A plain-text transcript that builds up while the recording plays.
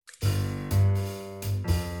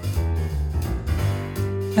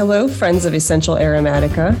Hello, friends of Essential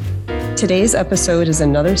Aromatica. Today's episode is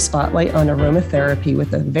another spotlight on aromatherapy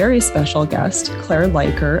with a very special guest, Claire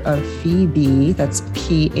Leiker of Phibee. That's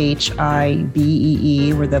P-H-I-B-E-E,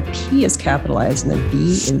 where the P is capitalized and the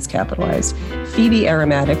B is capitalized. Phibee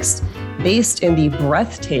Aromatics, based in the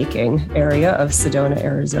breathtaking area of Sedona,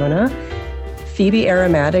 Arizona. Phibee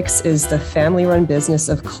Aromatics is the family-run business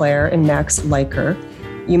of Claire and Max Leiker.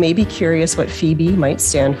 You may be curious what Phibee might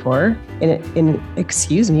stand for.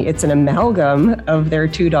 It's an amalgam of their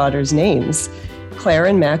two daughters' names. Claire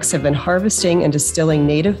and Max have been harvesting and distilling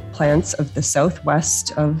native plants of the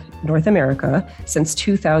southwest of North America since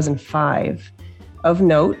 2005. Of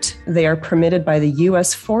note, they are permitted by the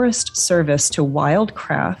U.S. Forest Service to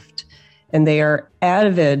wildcraft, and they are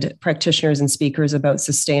avid practitioners and speakers about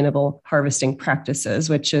sustainable harvesting practices,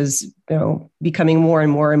 which is, becoming more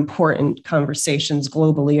and more important conversations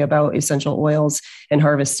globally about essential oils and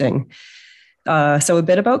harvesting. So a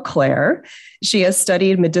bit about Claire. She has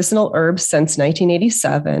studied medicinal herbs since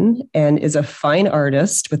 1987 and is a fine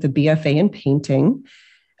artist with a BFA in painting.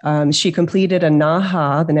 She completed a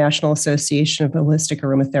NAHA, the National Association of Holistic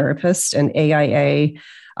Aromatherapists, and AIA.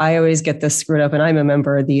 I always get this screwed up, and I'm a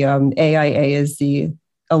member. The AIA is the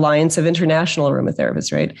Alliance of International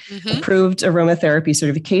Aromatherapists, right? Mm-hmm. Approved aromatherapy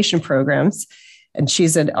certification programs. And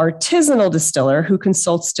she's an artisanal distiller who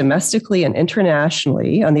consults domestically and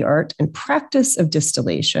internationally on the art and practice of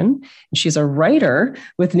distillation. And she's a writer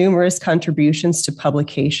with numerous contributions to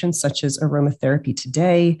publications such as Aromatherapy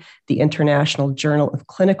Today, the International Journal of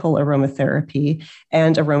Clinical Aromatherapy,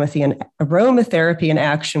 and Aromatherapy in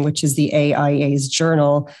Action, which is the AIA's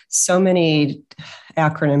journal. So many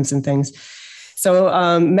acronyms and things. So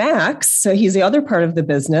Max, so he's the other part of the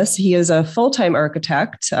business. He is a full-time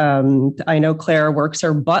architect. I know Claire works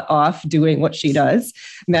her butt off doing what she does.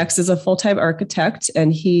 Max is a full-time architect,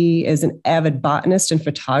 and he is an avid botanist and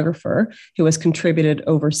photographer who has contributed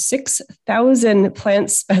over 6,000 plant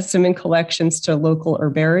specimen collections to local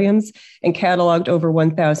herbariums and cataloged over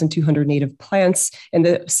 1,200 native plants in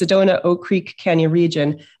the Sedona Oak Creek Canyon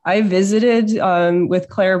region. I visited with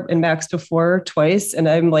Claire and Max before twice, and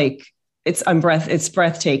I'm like, it's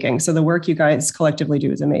breathtaking. So the work you guys collectively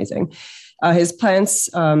do is amazing. His plants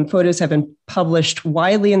photos have been published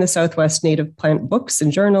widely in the Southwest native plant books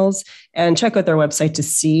and journals, and check out their website to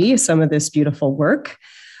see some of this beautiful work.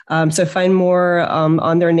 So find more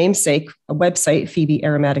on their namesake website,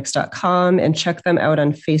 PhibeeAromatics.com, and check them out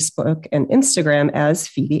on Facebook and Instagram as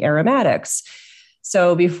Phibee Aromatics.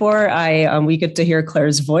 So before we get to hear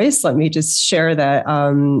Claire's voice, let me just share that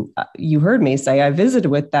you heard me say I visited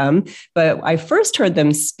with them, but I first heard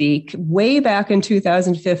them speak way back in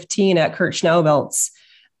 2015 at Kurt Schnaubelt's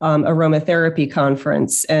aromatherapy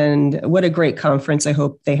conference. And what a great conference. I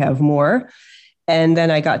hope they have more. And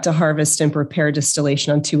then I got to harvest and prepare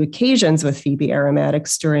distillation on 2 occasions with Phibee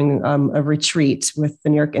Aromatics during a retreat with the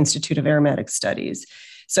New York Institute of Aromatic Studies.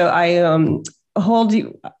 So I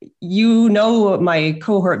my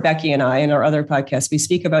cohort, Becky, and I, in our other podcast, we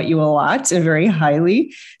speak about you a lot and very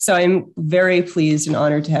highly. So I'm very pleased and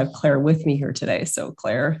honored to have Claire with me here today. So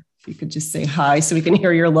Claire, if you could just say hi so we can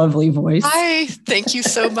hear your lovely voice. Hi, thank you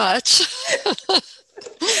so much.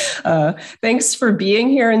 Thanks for being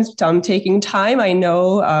here and taking time. I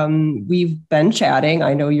know we've been chatting.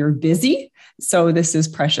 I know you're busy, so this is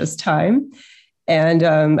precious time. And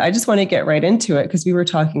I just want to get right into it because we were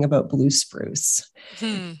talking about blue spruce.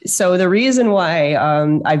 So the reason why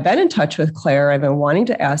I've been in touch with Claire, I've been wanting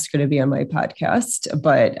to ask her to be on my podcast,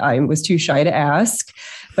 but I was too shy to ask.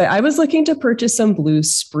 But I was looking to purchase some blue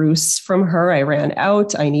spruce from her. I ran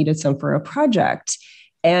out. I needed some for a project,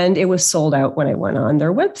 and it was sold out when I went on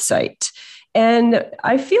their website. And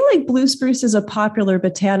I feel like blue spruce is a popular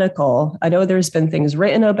botanical. I know there's been things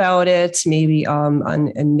written about it, maybe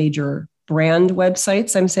on major brand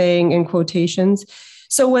websites, I'm saying in quotations.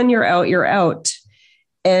 So when you're out, you're out.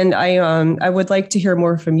 And I would like to hear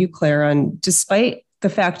more from you, Claire, on despite the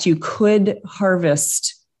fact you could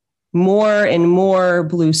harvest more and more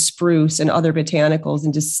blue spruce and other botanicals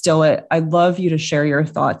and distill it, I'd love you to share your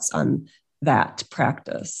thoughts on that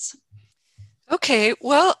practice. Okay,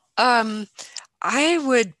 well, I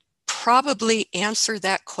would probably answer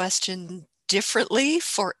that question differently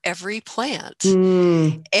for every plant.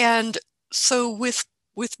 And so with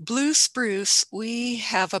blue spruce, we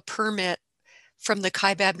have a permit from the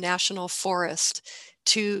Kaibab National Forest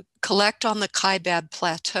to collect on the Kaibab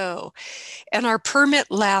Plateau. And our permit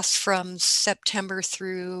lasts from September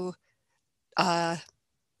through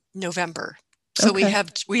November. So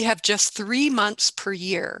we have just 3 months per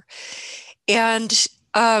year. And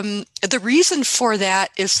The reason for that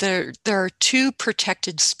is there are two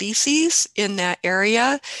protected species in that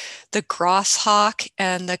area, the grosshawk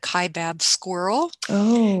and the kaibab squirrel.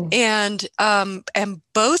 Oh. And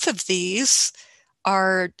both of these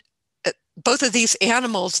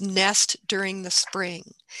animals nest during the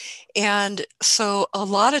spring. And so a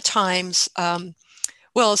lot of times,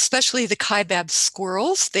 well, especially the kaibab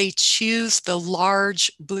squirrels, they choose the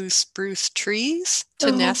large blue spruce trees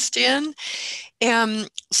to nest in. And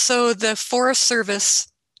so the Forest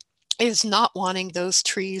Service is not wanting those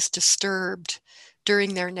trees disturbed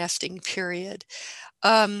during their nesting period.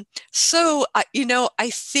 So, I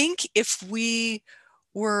think if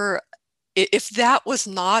that was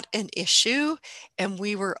not an issue and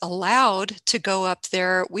we were allowed to go up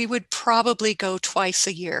there, we would probably go twice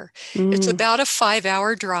a year. It's about a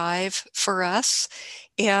 5-hour drive for us.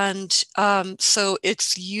 And so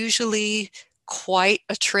it's usually quite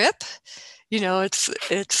a trip.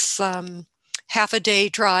 It's half a day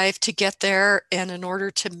drive to get there. And in order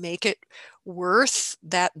to make it worth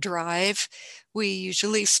that drive, we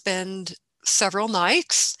usually spend several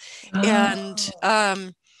nights. And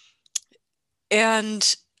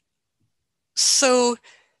so,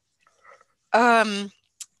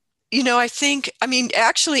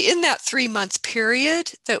 actually in that 3-month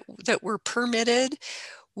period that we're permitted,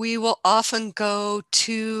 we will often go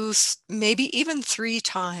to maybe even 3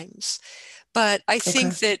 times. But I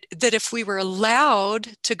think that if we were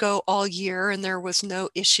allowed to go all year and there was no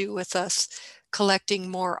issue with us collecting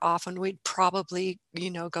more often, we'd probably,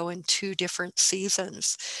 go in 2 different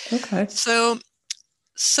seasons. Okay.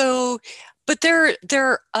 But there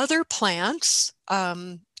are other plants,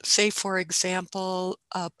 say, for example,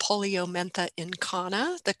 Polyomenta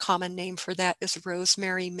incana. The common name for that is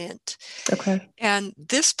rosemary mint. Okay. And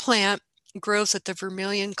this plant grows at the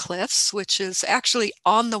Vermilion Cliffs, which is actually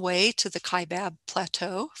on the way to the Kaibab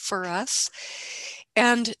Plateau for us.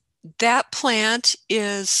 And that plant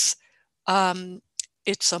is,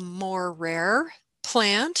 it's a more rare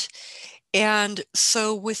plant. And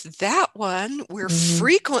so with that one, we're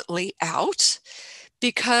frequently out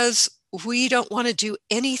because we don't want to do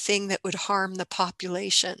anything that would harm the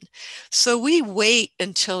population. So we wait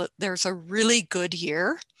until there's a really good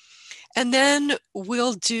year, and then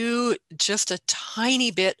we'll do just a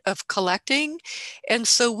tiny bit of collecting. And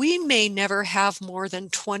so we may never have more than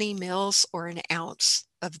 20 mils or an ounce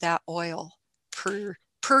of that oil per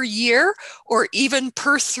year, or even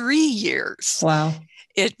per 3 years. Wow.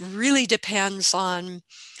 It really depends on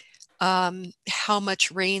how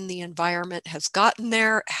much rain the environment has gotten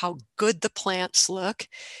there, how good the plants look.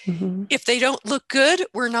 If they don't look good,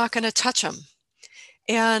 we're not going to touch them.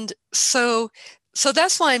 And so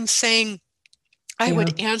that's why I'm saying I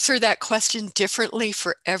would answer that question differently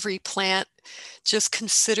for every plant, just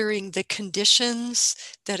considering the conditions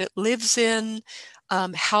that it lives in,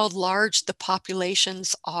 how large the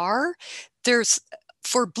populations are.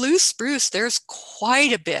 For blue spruce, there's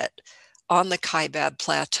quite a bit on the Kaibab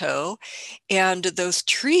Plateau, and those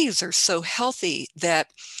trees are so healthy that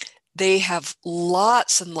they have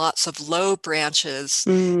lots and lots of low branches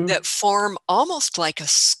that form almost like a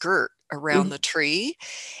skirt around the tree.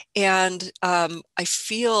 And I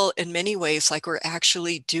feel in many ways like we're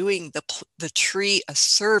actually doing the tree a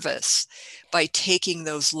service by taking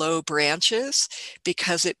those low branches,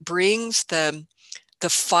 because it brings the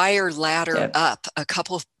fire ladder up a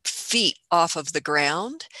couple of feet off of the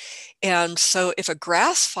ground. And so if a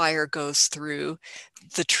grass fire goes through,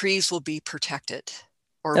 the trees will be protected,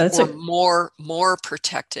 or more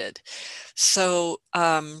protected. So,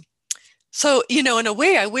 in a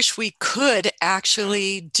way, I wish we could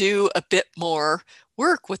actually do a bit more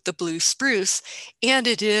work with the blue spruce. And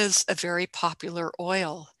it is a very popular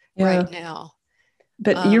oil right now.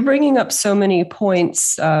 But you're bringing up so many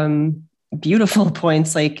points, beautiful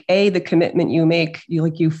points, like the commitment you make,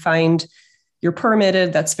 you find you're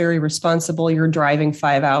permitted, that's very responsible. You're driving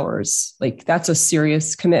 5 hours. Like, that's a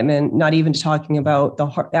serious commitment, not even talking about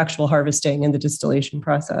the actual harvesting and the distillation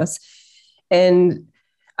process. And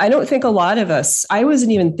I don't think a lot of us, I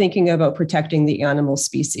wasn't even thinking about protecting the animal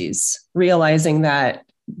species, realizing that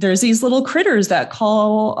there's these little critters that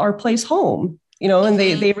call our place home, and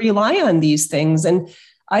they rely on these things. And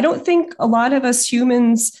I don't think a lot of us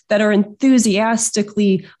humans that are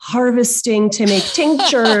enthusiastically harvesting to make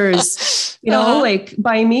tinctures, like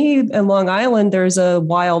by me in Long Island, there's a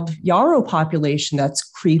wild yarrow population that's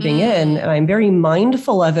creeping in, and I'm very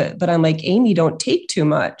mindful of it. But I'm like, Amy, don't take too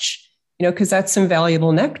much, because that's some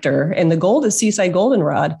valuable nectar, and the gold is seaside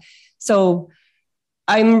goldenrod. So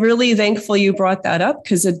I'm really thankful you brought that up,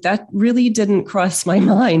 because that really didn't cross my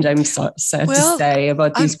mind. I'm sad to say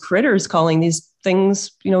about these critters calling these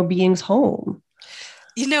things, beings home?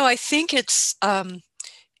 I think it's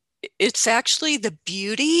actually the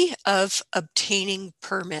beauty of obtaining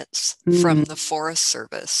permits from the Forest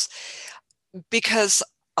Service, because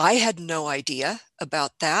I had no idea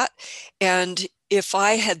about that. And if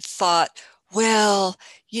I had thought, well,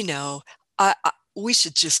 we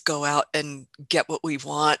should just go out and get what we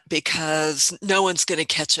want because no one's going to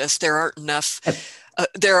catch us. There aren't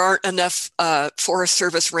enough Forest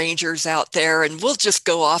Service rangers out there, and we'll just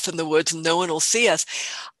go off in the woods and no one will see us.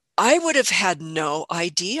 I would have had no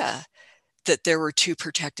idea that there were 2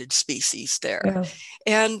 protected species there. Yeah.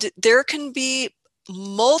 And there can be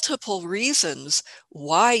multiple reasons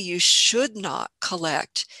why you should not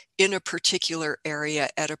collect in a particular area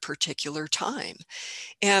at a particular time.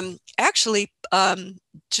 And actually,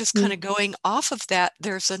 just kind of going off of that,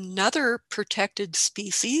 there's another protected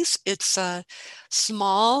species. It's a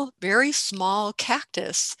small, very small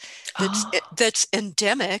cactus that's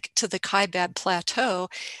endemic to the Kaibab Plateau,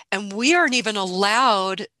 and we aren't even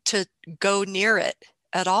allowed to go near it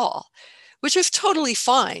at all, which is totally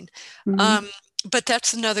fine. But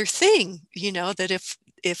that's another thing, that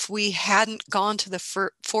if we hadn't gone to the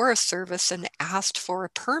Forest Service and asked for a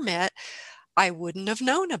permit, I wouldn't have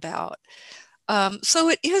known about. So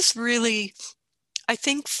it is really, I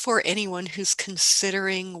think, for anyone who's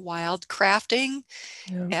considering wildcrafting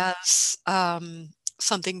as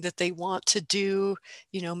something that they want to do,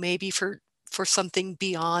 maybe for something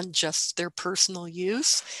beyond just their personal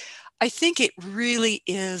use, I think it really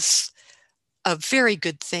is a very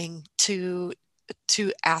good thing to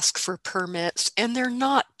ask for permits, and they're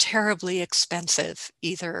not terribly expensive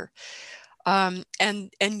either.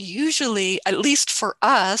 And usually, at least for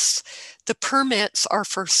us, the permits are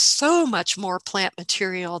for so much more plant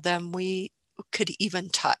material than we could even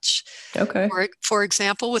touch. Okay. For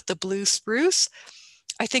example, with the blue spruce,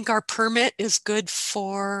 I think our permit is good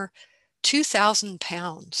for 2,000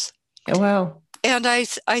 pounds. Oh, wow. And I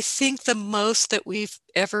think the most that we've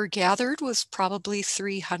ever gathered was probably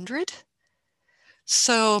 300.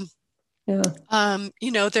 So, there,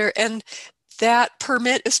 and that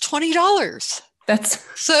permit is $20.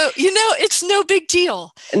 So, it's no big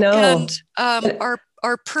deal. No. And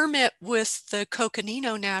our permit with the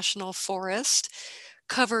Coconino National Forest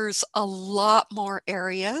covers a lot more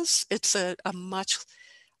areas. It's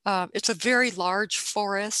it's a very large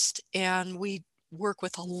forest, and we work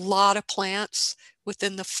with a lot of plants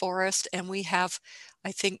within the forest, and we have,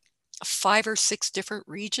 I think, 5 or 6 different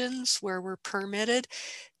regions where we're permitted.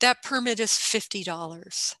 That permit is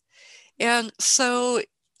 $50. And so,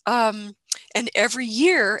 and every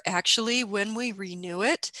year, actually, when we renew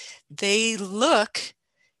it, they look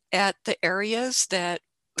at the areas that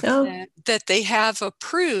they have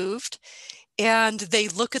approved, and they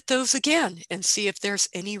look at those again and see if there's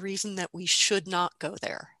any reason that we should not go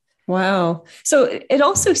there. Wow. So it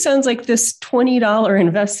also sounds like this $20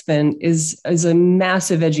 investment is a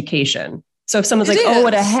massive education. So if someone's oh,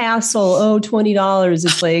 what a hassle, $20,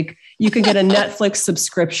 it's like you can get a Netflix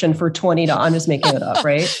subscription for $20. I'm just making it up,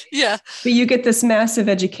 right? Yeah. But you get this massive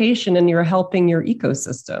education, and you're helping your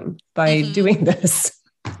ecosystem by doing this.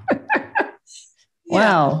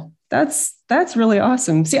 Wow. That's really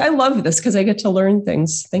awesome. See, I love this because I get to learn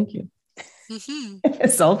things. Thank you.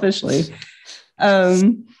 Selfishly.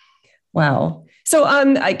 Wow. So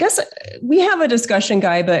I guess we have a discussion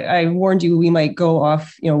guide, but I warned you we might go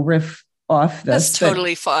off, riff off this. That's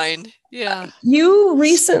totally fine. Yeah. You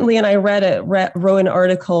recently, and I wrote an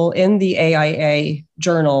article in the AIA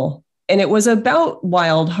journal, and it was about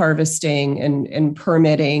wild harvesting and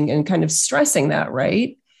permitting and kind of stressing that,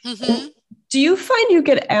 right? Do you find you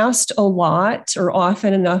get asked a lot or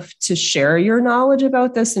often enough to share your knowledge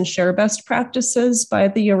about this and share best practices by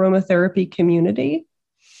the aromatherapy community?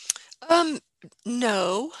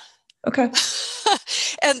 No. Okay.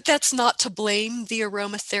 And that's not to blame the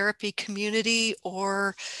aromatherapy community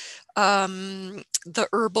or the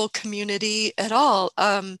herbal community at all.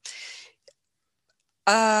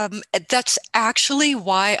 That's actually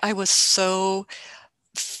why I was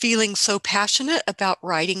feeling so passionate about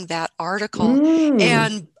writing that article.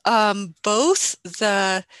 And both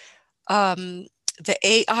the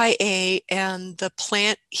AIA and the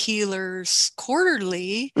Plant Healers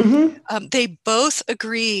Quarterly, they both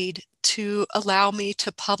agreed to allow me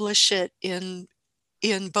to publish it in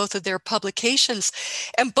both of their publications.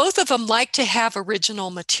 And both of them like to have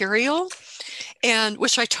original material, and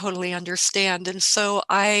which I totally understand. And so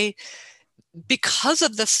because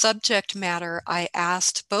of the subject matter, I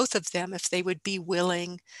asked both of them if they would be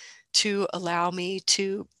willing to allow me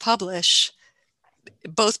to publish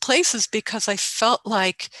both places, because I felt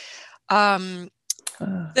like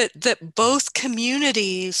that both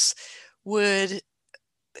communities would,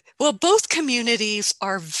 well, both communities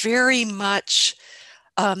are very much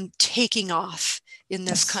taking off in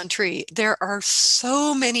this country. There are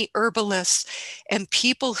so many herbalists and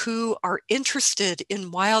people who are interested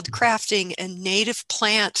in wildcrafting and native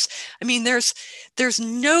plants. I mean, there's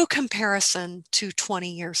no comparison to 20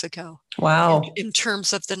 years ago. Wow. In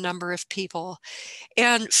terms of the number of people.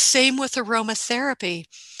 And same with aromatherapy.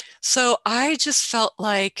 So I just felt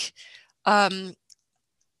like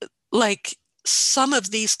some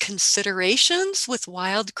of these considerations with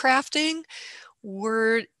wildcrafting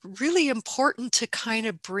were really important to kind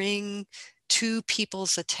of bring to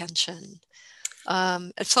people's attention.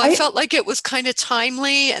 And so I felt like it was kind of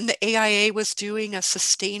timely, and the AIA was doing an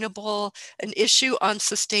issue on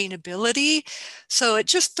sustainability. So it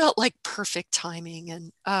just felt like perfect timing.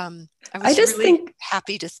 And I was really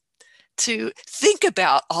happy to think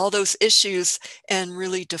about all those issues and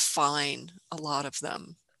really define a lot of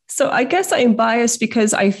them. So I guess I'm biased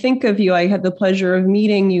because I think of you. I had the pleasure of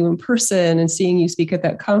meeting you in person and seeing you speak at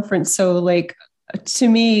that conference. So like, to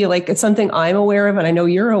me, like it's something I'm aware of and I know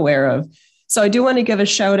you're aware of. So I do want to give a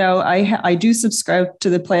shout out. I do subscribe to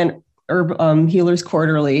the Plant Healers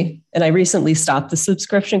Quarterly, and I recently stopped the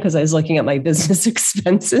subscription because I was looking at my business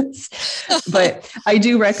expenses, but I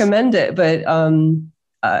do recommend it. But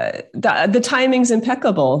the timing's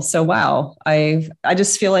impeccable. So, wow. I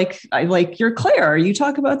just feel like you're Claire. You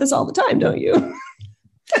talk about this all the time, don't you?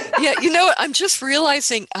 Yeah. I'm just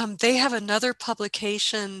realizing they have another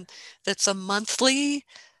publication that's a monthly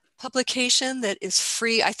publication that is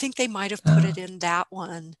free. I think they might have put it in that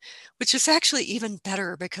one, which is actually even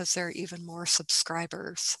better because there are even more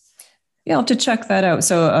subscribers. Yeah, I'll have to check that out.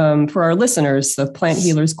 So for our listeners, the Plant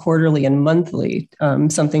Healers Quarterly and Monthly,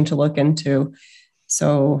 something to look into.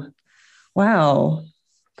 So, wow.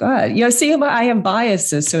 God. See, I have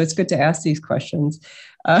biases, so it's good to ask these questions.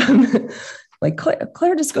 Like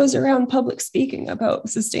Claire just goes around public speaking about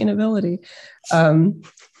sustainability.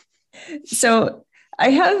 So I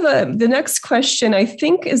have the next question, I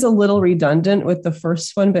think is a little redundant with the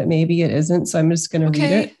first one, but maybe it isn't. So I'm just going to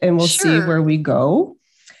read it and we'll see where we go.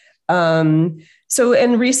 So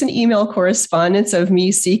in recent email correspondence of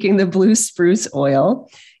me seeking the blue spruce oil,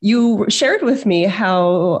 you shared with me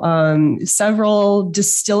how several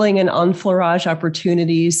distilling and enfleurage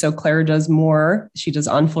opportunities, so Claire does more, she does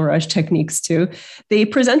enfleurage techniques too, they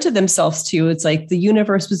presented themselves to you. It's like the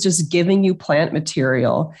universe was just giving you plant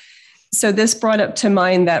material. So this brought up to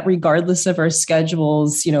mind that regardless of our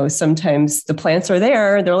schedules, sometimes the plants are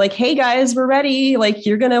there. They're like, hey guys, we're ready. Like,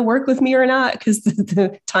 you're going to work with me or not, because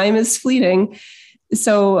the time is fleeting.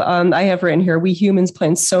 So I have written here, we humans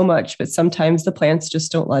plan so much, but sometimes the plants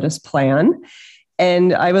just don't let us plan.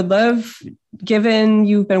 And I would love, given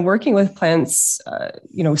you've been working with plants,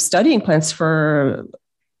 studying plants for,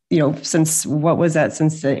 since what was that,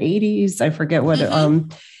 since the 80s? I forget what,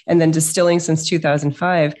 and then distilling since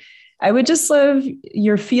 2005. I would just love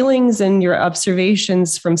your feelings and your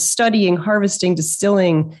observations from studying, harvesting,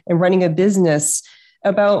 distilling, and running a business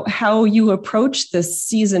about how you approach this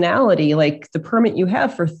seasonality, like the permit you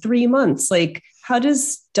have for 3 months. Like, how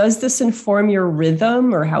does this inform your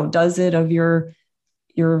rhythm, or how does it of your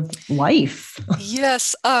life?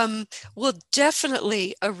 Yes. Well,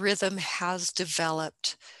 definitely a rhythm has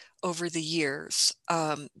developed over the years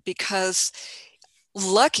because,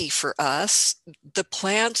 lucky for us, the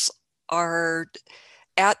plants are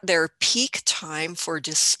at their peak time for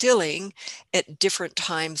distilling at different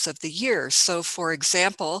times of the year. So, for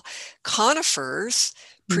example, conifers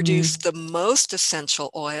produce the most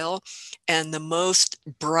essential oil and the most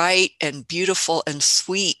bright and beautiful and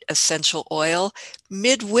sweet essential oil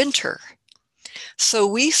midwinter. So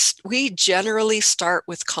we generally start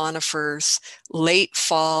with conifers late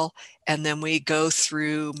fall, and then we go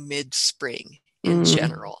through mid-spring in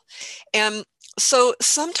general. And so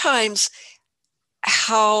sometimes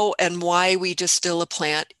how and why we distill a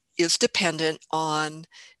plant is dependent on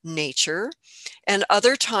nature, and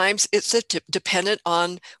other times it's dependent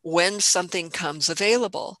on when something comes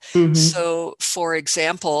available. So, for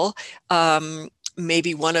example,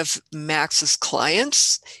 maybe one of Max's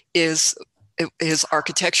clients his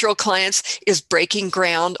architectural clients is breaking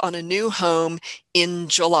ground on a new home in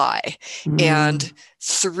July, and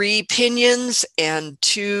 3 pinions and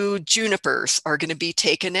 2 junipers are going to be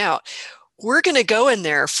taken out. We're going to go in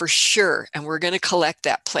there for sure, and we're going to collect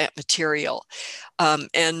that plant material,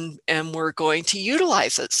 and we're going to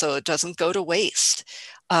utilize it so it doesn't go to waste.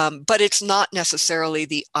 But it's not necessarily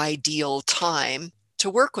the ideal time to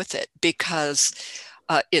work with it because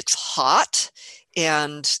it's hot.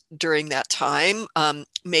 And during that time,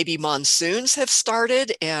 maybe monsoons have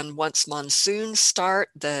started, and once monsoons start,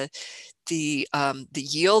 the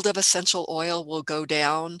yield of essential oil will go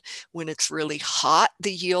down. When it's really hot,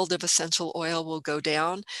 the yield of essential oil will go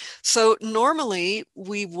down. So normally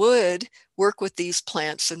we would work with these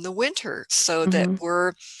plants in the winter so that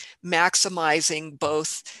we're maximizing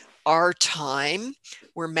both our time,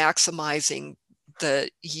 we're maximizing the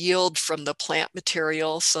yield from the plant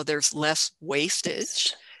material so there's less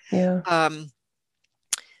wastage. Yeah.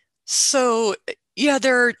 So yeah,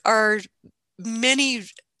 there are many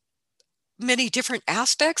different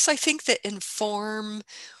aspects, I think, that inform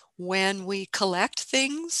when we collect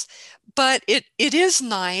things. But it is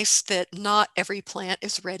nice that not every plant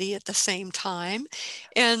is ready at the same time.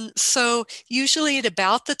 And so usually at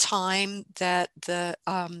about the time that the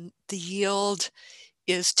yield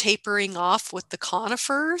is tapering off with the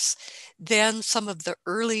conifers, then some of the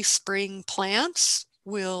early spring plants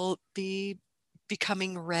will be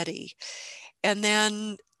becoming ready. And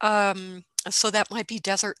then so that might be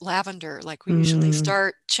desert lavender. Like we usually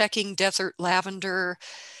start checking desert lavender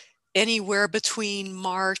anywhere between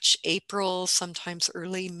March, April, sometimes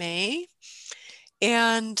early May.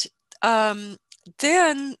 And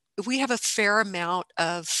then we have a fair amount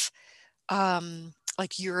of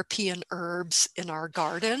like European herbs in our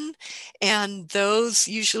garden. And those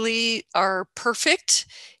usually are perfect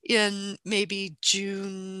in maybe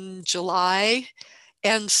June, July.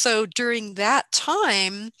 And so during that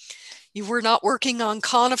time, we're not working on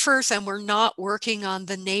conifers, and we're not working on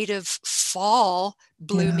the native fall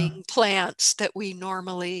blooming plants that we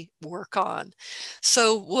normally work on.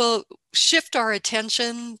 So we'll shift our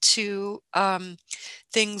attention to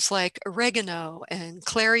things like oregano and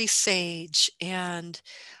clary sage. And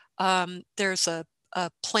there's a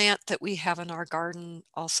plant that we have in our garden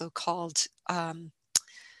also called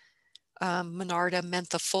Monarda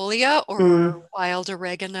menthifolia, or wild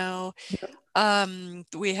oregano.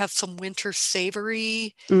 We have some winter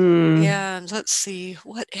savory, and let's see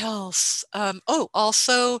what else.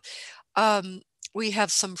 Also, we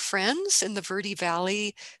have some friends in the Verde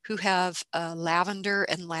Valley who have a lavender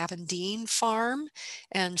and lavandine farm.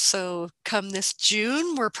 And so come this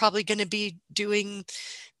June, we're probably going to be doing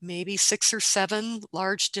maybe 6 or 7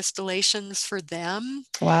 large distillations for them.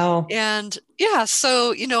 Wow. And yeah,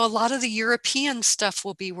 so, a lot of the European stuff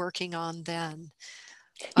we'll be working on then.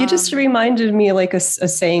 You just reminded me, like a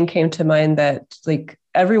saying came to mind that like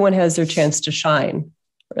everyone has their chance to shine,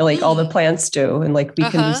 or like all the plants do. And like we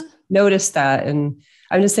can just notice that. And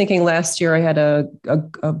I'm just thinking last year I had a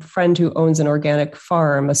friend who owns an organic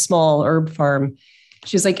farm, a small herb farm.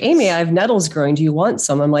 She's like, Amy, I have nettles growing. Do you want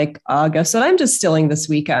some? I'm like, guess what I'm distilling this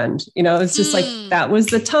weekend? It's just like, that was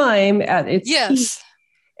the time at its peak.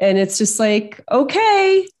 And it's just like,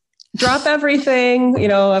 okay, drop everything.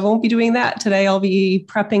 I won't be doing that today. I'll be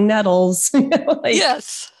prepping nettles.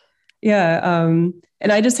 Yes. Yeah.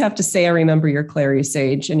 And I just have to say, I remember your clary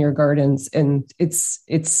sage in your gardens, and it's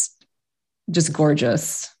just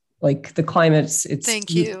gorgeous. Like the climate's, it's Thank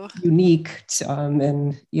you. Unique.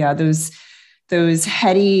 And yeah, those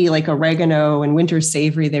heady like oregano and winter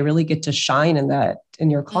savory, they really get to shine in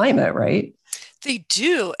your climate, right? They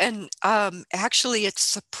do. And actually, it's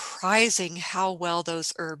surprising how well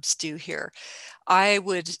those herbs do here. I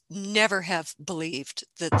would never have believed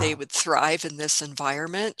that they would thrive in this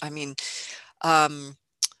environment. I mean,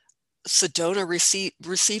 Sedona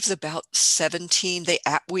receives about 17.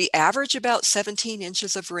 We average about 17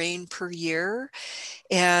 inches of rain per year.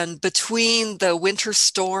 And between the winter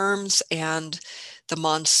storms and the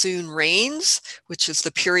monsoon rains, which is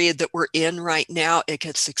the period that we're in right now, it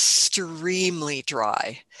gets extremely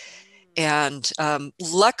dry. And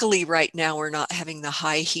luckily right now we're not having the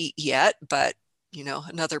high heat yet, but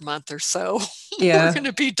another month or so, we're going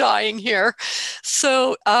to be dying here.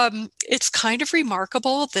 So it's kind of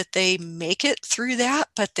remarkable that they make it through that,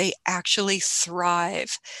 but they actually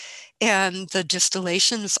thrive. And the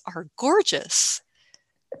distillations are gorgeous.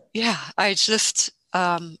 Yeah, I just,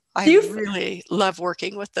 really love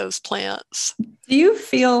working with those plants. Do you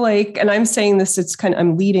feel like, and I'm saying this,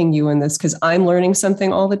 I'm leading you in this because I'm learning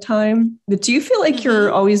something all the time, but do you feel like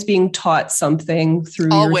you're always being taught something through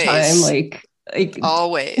your time? Like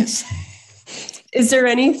always. Is there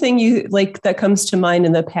anything you like that comes to mind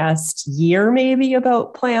in the past year, maybe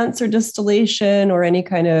about plants or distillation or any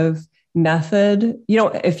kind of method?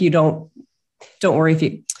 If you don't worry if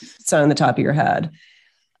it's not on the top of your head.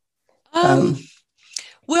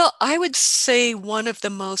 Well, I would say one of the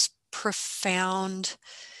most profound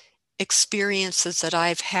experiences that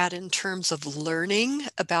I've had in terms of learning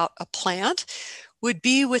about a plant would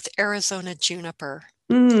be with Arizona juniper.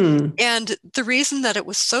 Mm. And the reason that it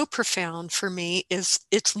was so profound for me is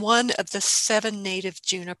it's one of the 7 native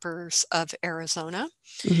junipers of Arizona.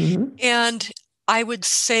 Mm-hmm. And I would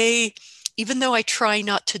say, even though I try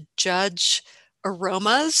not to judge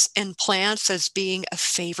aromas and plants as being a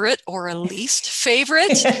favorite or a least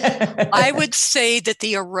favorite, I would say that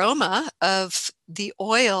the aroma of the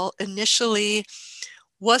oil initially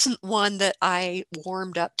wasn't one that I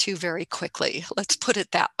warmed up to very quickly. Let's put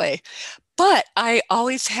it that way. But I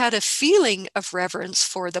always had a feeling of reverence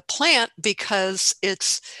for the plant because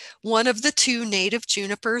it's one of the 2 native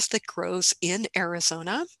junipers that grows in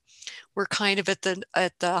Arizona. We're kind of at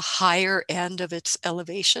the higher end of its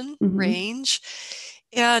elevation Mm-hmm. range.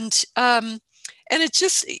 And it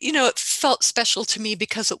just, it felt special to me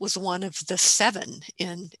because it was one of the 7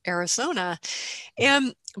 in Arizona.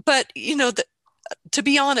 And but to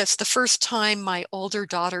be honest, the first time my older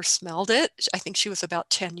daughter smelled it, I think she was about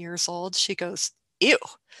 10 years old, she goes, "Ew,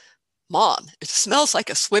 Mom, it smells like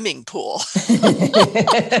a swimming pool."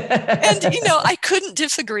 And I couldn't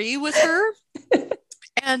disagree with her.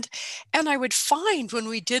 And I would find when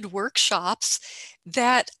we did workshops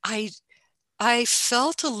that I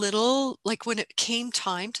felt a little like when it came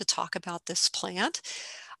time to talk about this plant,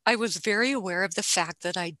 I was very aware of the fact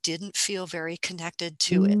that I didn't feel very connected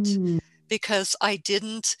to it Mm. because I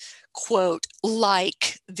didn't, quote,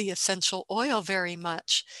 like the essential oil very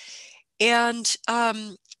much. And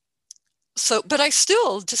but I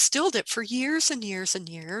still distilled it for years and years and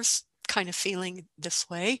years, kind of feeling this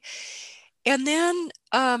way. And then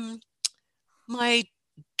my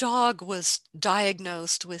dog was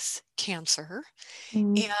diagnosed with cancer,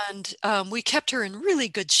 Mm. and we kept her in really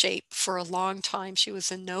good shape for a long time. She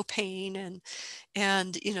was in no pain,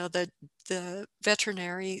 and the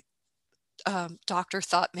veterinary doctor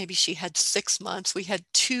thought maybe she had 6 months. We had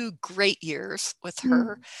 2 great years with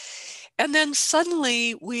her, Mm. and then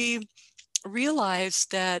suddenly we realized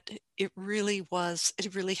that it really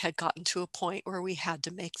had gotten to a point where we had to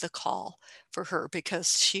make the call for her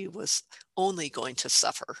because she was only going to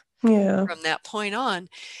suffer Yeah. from that point on.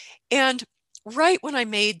 And right when I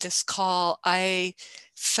made this call, I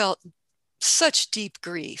felt such deep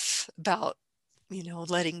grief about,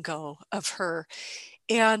 letting go of her.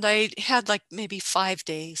 And I had like maybe 5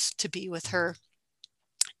 days to be with her.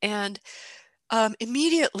 And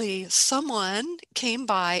immediately someone came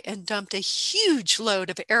by and dumped a huge load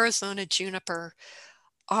of Arizona juniper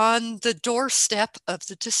on the doorstep of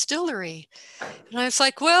the distillery. And I was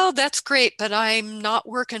like, well, that's great, but I'm not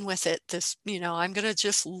working with it. I'm going to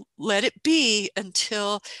just let it be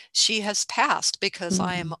until she has passed because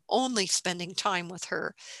I am Mm. only spending time with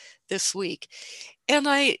her this week. And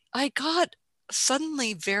I got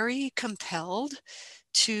suddenly very compelled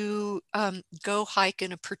to go hike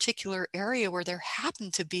in a particular area where there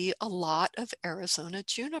happened to be a lot of Arizona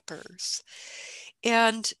junipers.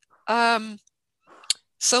 And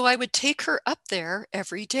so I would take her up there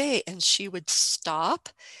every day and she would stop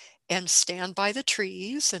and stand by the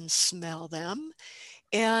trees and smell them.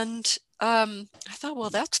 And I thought, well,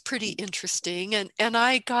 that's pretty interesting. And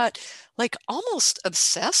I got like almost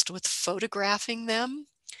obsessed with photographing them.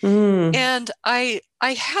 Mm. And I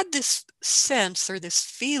had this sense or this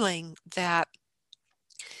feeling that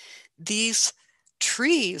these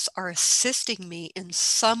trees are assisting me in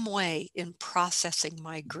some way in processing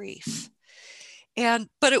my grief.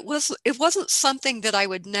 But it wasn't something that I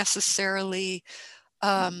would necessarily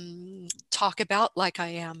talk about like I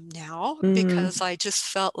am now, Mm. because I just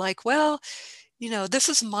felt like, well, this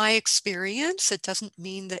is my experience. It doesn't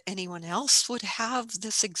mean that anyone else would have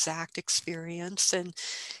this exact experience,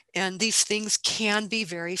 and these things can be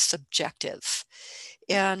very subjective.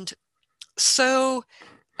 And so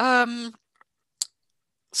um,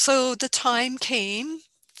 so the time came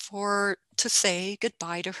for to say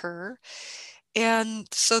goodbye to her. And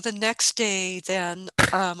so the next day, then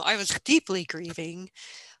I was deeply grieving.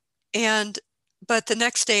 And but the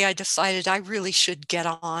next day, I decided I really should get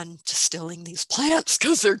on distilling these plants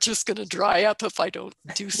because they're just going to dry up if I don't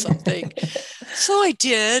do something. So I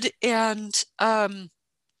did, and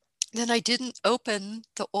then I didn't open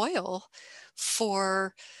the oil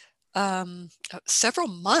for several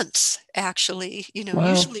months, actually. Wow.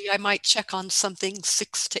 Usually I might check on something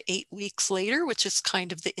 6 to 8 weeks later, which is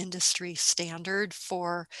kind of the industry standard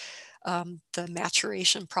for the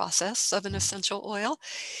maturation process of an essential oil.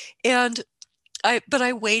 And but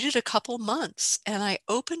I waited a couple months and I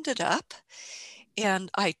opened it up and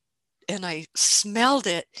I smelled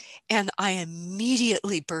it and I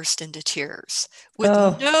immediately burst into tears with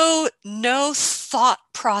Oh. no thought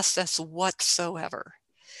process whatsoever.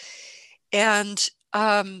 And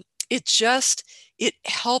it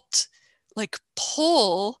helped like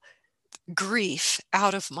pull grief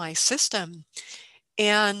out of my system.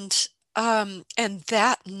 And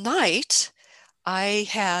that night I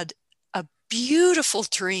had a beautiful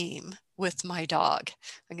dream with my dog.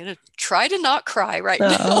 I'm going to try to not cry right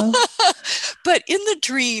now. But in the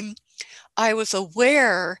dream, I was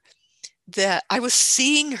aware that I was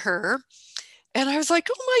seeing her, and I was like,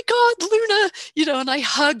 oh my God, Luna, and I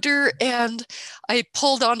hugged her and I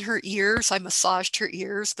pulled on her ears. I massaged her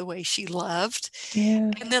ears the way she loved.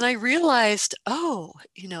 Yeah. And then I realized, oh,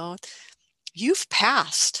 you've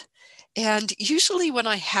passed. And usually when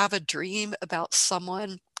I have a dream about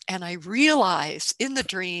someone and I realize in the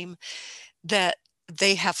dream that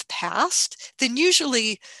they have passed, then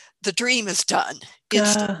usually the dream is done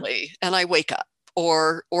instantly and I wake up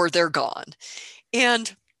or they're gone.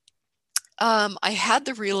 And I had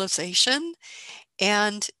the realization,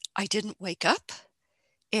 and I didn't wake up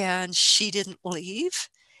and she didn't leave.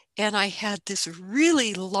 And I had this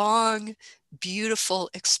really long, beautiful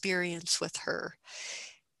experience with her.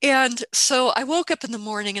 And so I woke up in the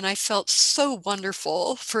morning and I felt so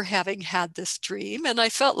wonderful for having had this dream. And I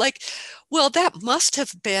felt like, well, that must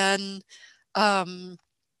have been,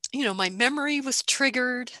 my memory was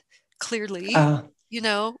triggered clearly,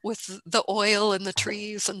 with the oil and the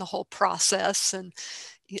trees and the whole process, and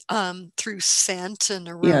through scent and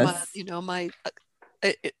aroma. Yes.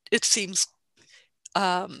 It seems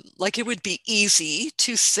like it would be easy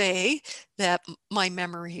to say that my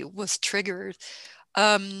memory was triggered.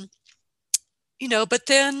 But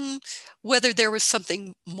then whether there was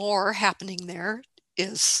something more happening there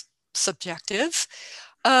is subjective.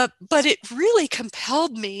 But it really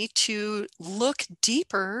compelled me to look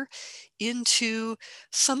deeper into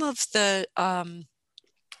some of the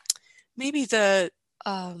maybe the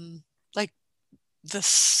like the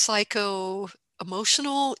psycho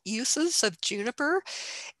emotional uses of juniper.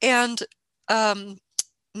 And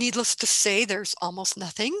needless to say, there's almost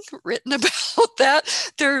nothing written about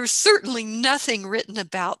that. There's certainly nothing written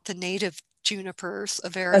about the native junipers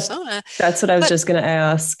of Arizona. That's what I was just going to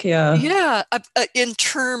ask. Yeah. Yeah, in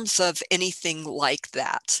terms of anything like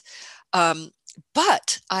that.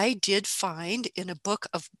 But I did find in a book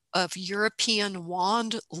of European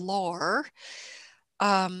wand lore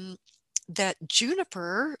that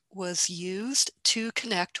juniper was used to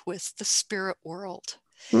connect with the spirit world.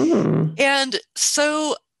 And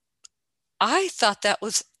so I thought that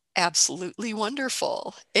was absolutely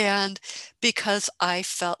wonderful. And because I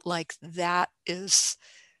felt like that is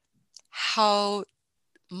how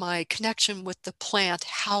my connection with the plant,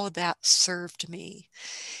 how that served me.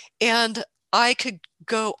 And I could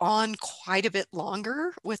go on quite a bit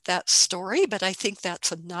longer with that story, but I think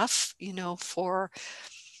that's enough, for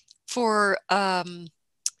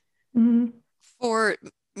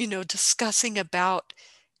discussing about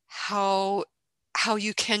how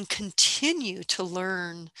you can continue to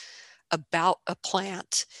learn about a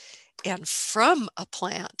plant and from a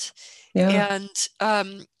plant. Yeah.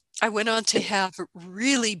 And I went on to have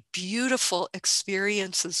really beautiful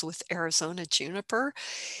experiences with Arizona juniper,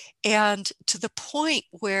 and to the point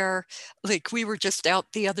where, like, we were just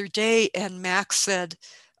out the other day and Max said,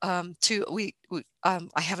 I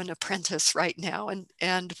have an apprentice right now,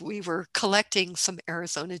 and we were collecting some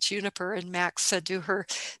Arizona juniper, and Max said to her,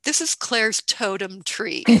 "This is Claire's totem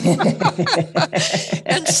tree."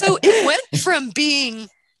 And so it went from being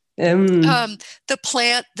the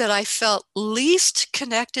plant that I felt least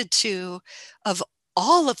connected to of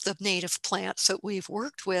all of the native plants that we've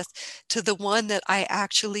worked with, to the one that I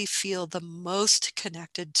actually feel the most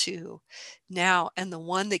connected to now, and the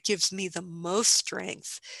one that gives me the most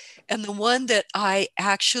strength, and the one that I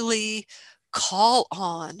actually call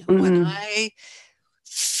on when I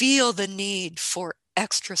feel the need for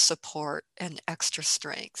extra support and extra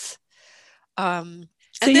strength.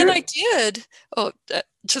 And then I did,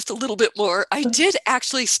 just a little bit more, I did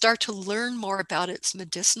actually start to learn more about its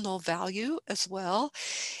medicinal value as well.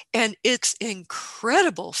 And it's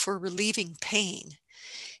incredible for relieving pain.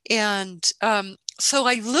 And so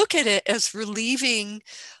I look at it as relieving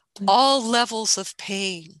all levels of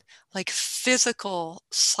pain, like physical,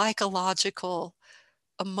 psychological,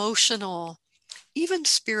 emotional, even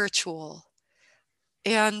spiritual.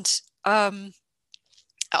 And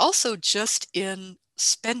also, just in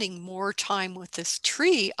spending more time with this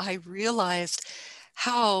tree, I realized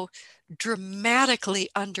how dramatically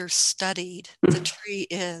understudied the tree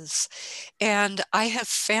is. And I have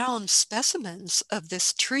found specimens of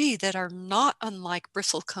this tree that are not unlike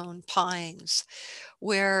bristlecone pines,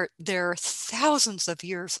 where they're thousands of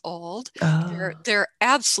years old. They're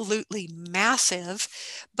absolutely massive,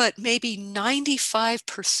 but maybe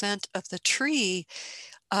 95% of the tree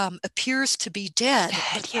appears to be dead,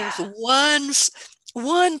 but Yeah. there's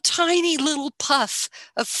one tiny little puff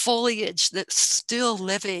of foliage that's still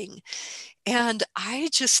living. And I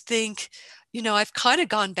just think, I've kind of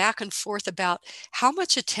gone back and forth about how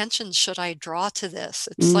much attention should I draw to this?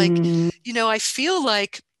 It's like, Mm, I feel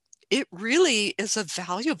like it really is a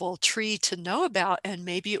valuable tree to know about, and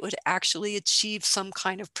maybe it would actually achieve some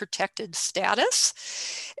kind of protected status.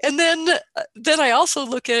 And then I also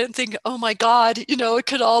look at it and think, oh my God, it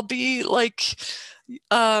could all be like,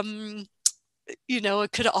 it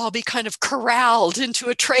could all be kind of corralled into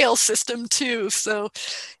a trail system too. So,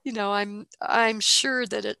 I'm sure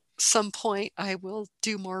that at some point I will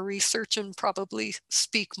do more research and probably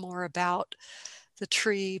speak more about the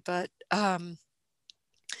tree. But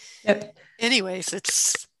yep. anyways,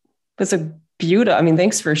 It's a beauty. I mean,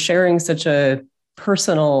 thanks for sharing such a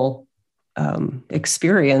personal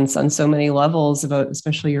experience on so many levels about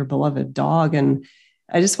especially your beloved dog. And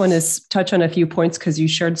I just want to touch on a few points because you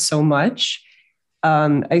shared so much.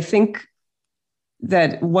 I think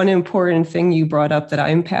that one important thing you brought up that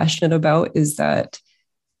I'm passionate about is that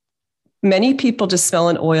many people just smell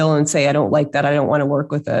an oil and say, I don't like that. I don't want to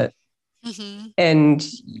work with it. mm-hmm. And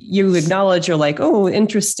you acknowledge, you're like, oh,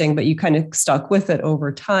 interesting, but you kind of stuck with it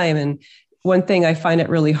over time. And one thing I find it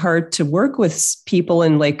really hard to work with people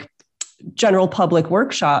in like general public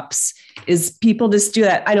workshops is people just do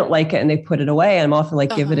that. I don't like it. And they put it away. I'm often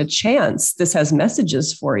like, give it a chance. This has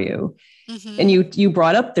messages for you. Mm-hmm. And you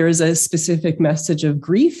brought up, there's a specific message of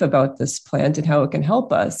grief about this plant and how it can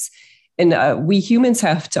help us. And we humans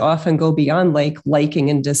have to often go beyond like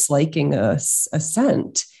liking and disliking a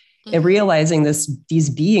scent, mm-hmm. and realizing these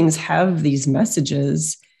beings have these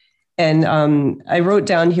messages. And I wrote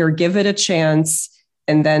down here, give it a chance.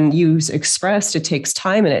 And then you expressed it takes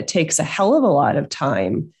time, and it takes a hell of a lot of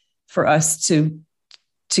time for us to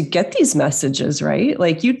get these messages, right?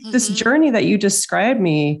 Like mm-hmm. this journey that you described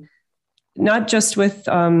me, not just with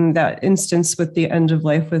that instance with the end of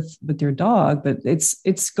life with your dog, but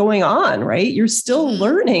it's going on, right? You're still mm-hmm.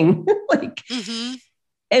 learning. like, mm-hmm.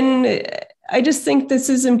 And I just think this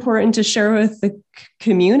is important to share with the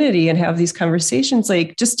community and have these conversations.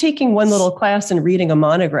 Like just taking one little class and reading a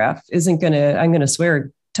monograph isn't I'm going to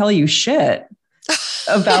swear, tell you shit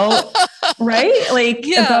about, right? Like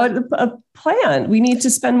about a plant. We need to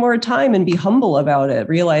spend more time and be humble about it,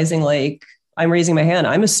 realizing like, I'm raising my hand.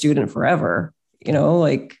 I'm a student forever,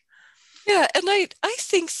 like. Yeah. And I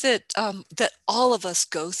think that, that all of us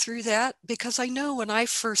go through that, because I know when I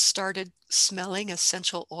first started smelling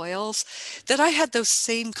essential oils that I had those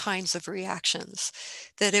same kinds of reactions,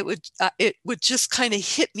 that it would just kind of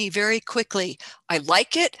hit me very quickly. I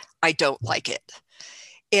like it. I don't like it.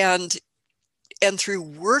 And through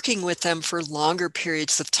working with them for longer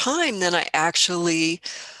periods of time, then I actually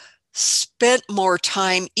spent more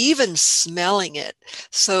time even smelling it.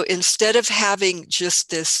 So instead of having just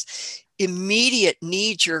this immediate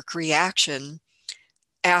knee-jerk reaction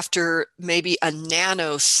after maybe a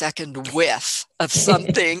nanosecond whiff of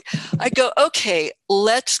something, I go, okay,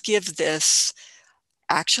 let's give this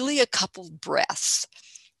actually a couple breaths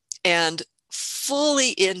and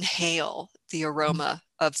fully inhale the aroma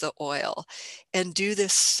of the oil and do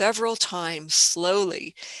this several times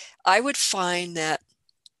slowly. I would find that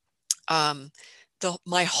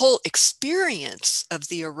my whole experience of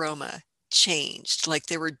the aroma changed. Like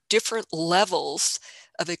there were different levels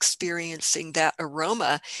of experiencing that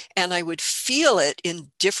aroma, and I would feel it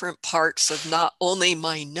in different parts of not only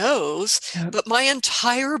my nose, but my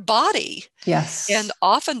entire body. Yes. And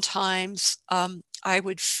oftentimes I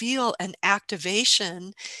would feel an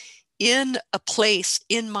activation in a place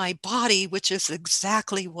in my body, which is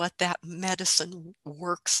exactly what that medicine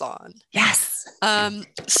works on. Yes.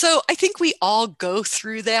 So I think we all go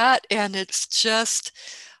through that, and it's just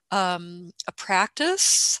a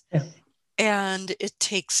practice, and it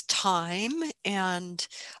takes time, and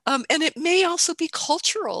it may also be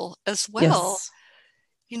cultural as well.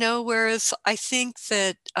 Yes. Whereas I think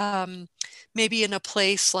that maybe in a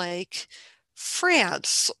place like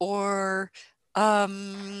France or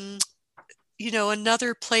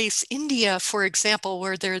another place, India, for example,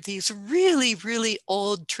 where there are these really, really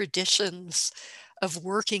old traditions of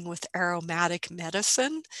working with aromatic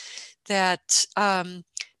medicine, that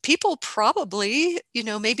people probably,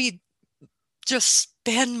 maybe just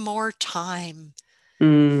spend more time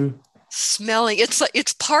smelling.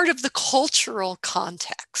 It's part of the cultural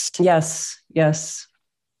context. Yes.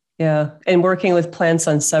 Yeah. And working with plants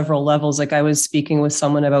on several levels. Like I was speaking with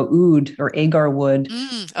someone about oud or agar wood.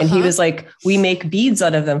 And he was like, we make beads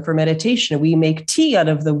out of them for meditation. We make tea out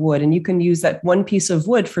of the wood. And you can use that one piece of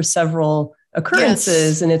wood for several occurrences.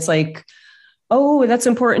 Yes. And it's like, Oh, that's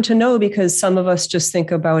important to know because some of us just think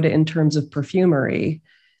about it in terms of perfumery.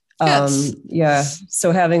 Yes. Yeah.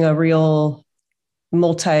 So having a real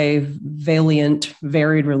multivalent,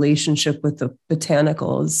 varied relationship with the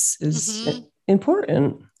botanicals is Mm-hmm.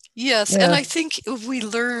 important. Yes, and Yeah. I think we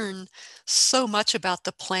learn so much about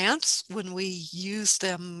the plants when we use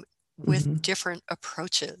them with Mm-hmm. different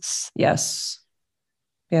approaches. Yes.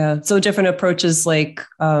 Yeah. So different approaches, like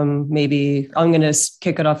maybe I'm going to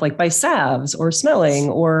kick it off like by salves or smelling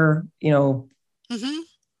or, Hmm.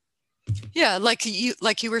 Yeah, like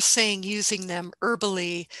you were saying, using them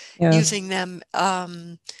herbally, yeah. using them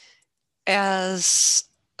as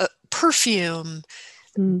a perfume,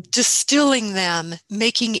 Mm. distilling them,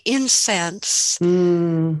 making incense,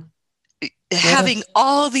 Mm. Yeah. having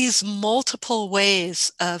all these multiple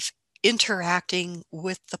ways of interacting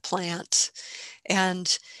with the plant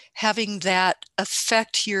and having that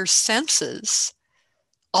affect your senses,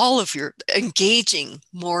 all of your engaging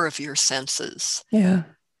more of your senses. Yeah.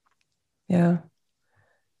 Yeah.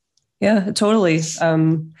 Yeah. Totally.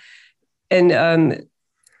 And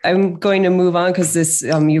I'm going to move on because this,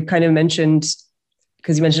 you kind of mentioned,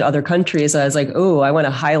 because you mentioned other countries. I was like, oh, I want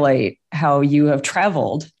to highlight how you have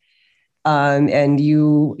traveled. And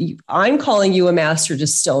I'm calling you a master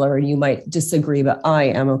distiller, and you might disagree, but I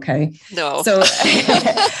am okay. No. So,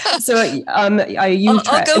 you've I'll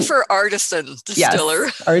tried. go for artisan distiller.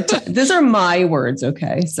 Yes, these are my words.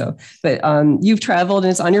 Okay, so, but you've traveled,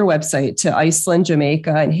 and it's on your website, to Iceland,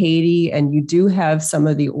 Jamaica, and Haiti, and you do have some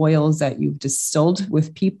of the oils that you've distilled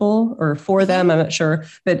with people or for them. I'm not sure,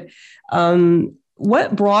 but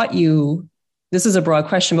what brought you? This is a broad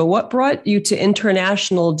question, but what brought you to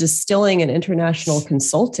international distilling and international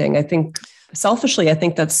consulting? I think selfishly, I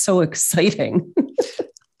think that's so exciting.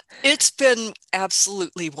 It's been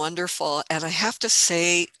absolutely wonderful. And I have to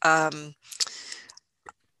say, I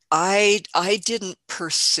didn't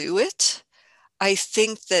pursue it. I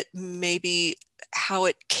think that maybe how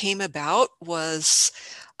it came about was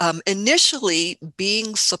initially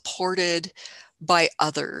being supported by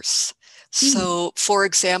others. So, for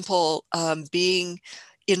example, being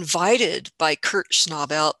invited by Kurt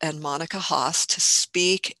Schnabel and Monica Haas to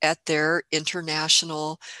speak at their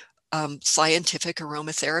international scientific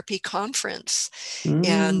aromatherapy conference, Mm.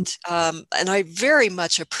 and I very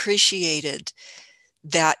much appreciated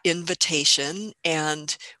that invitation,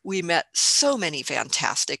 and we met so many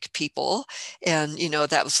fantastic people, and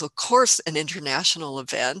that was of course an international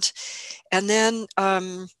event. And then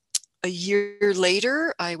a year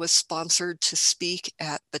later I was sponsored to speak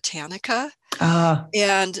at Botanica, Ah.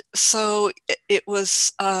 and so it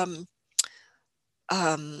was um,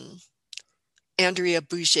 Andrea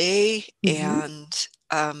Bouget Mhm.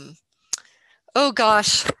 and oh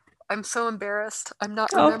gosh, I'm so embarrassed. I'm not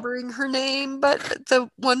Oh, remembering her name, but the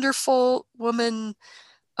wonderful woman,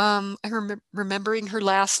 I'm remembering her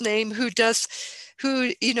last name, who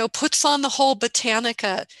puts on the whole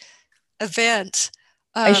Botanica event.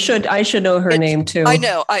 Um, I should know her it's, name I too.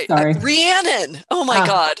 know, Sorry. Rhiannon. Oh my Ah,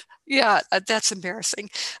 God. Yeah, that's embarrassing.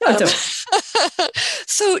 no, Um, don't.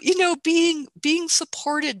 so, being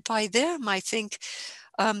supported by them, I think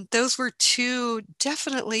those were two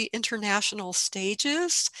definitely international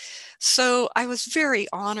stages. So I was very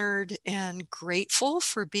honored and grateful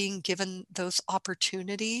for being given those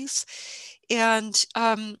opportunities. And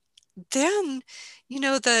then,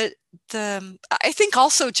 I think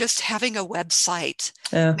also just having a website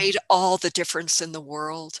Yeah. made all the difference in the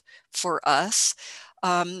world for us.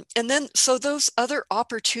 And then, so those other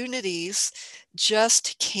opportunities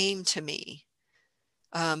just came to me.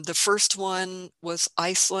 The first one was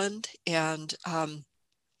Iceland, and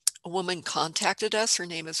a woman contacted us. Her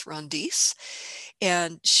name is Rondis,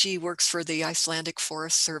 and she works for the Icelandic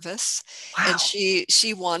Forest Service. And Wow.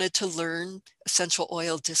 she wanted to learn essential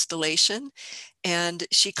oil distillation, and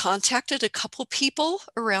she contacted a couple people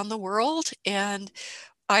around the world, and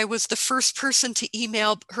I was the first person to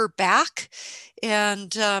email her back,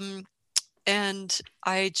 and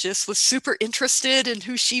I just was super interested in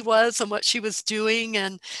who she was and what she was doing.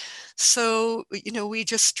 And so, we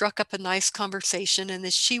just struck up a nice conversation. And then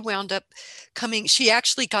she wound up coming, she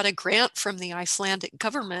actually got a grant from the Icelandic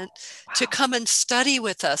government to Wow. come and study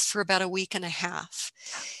with us for about a week and a half.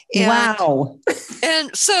 And Wow.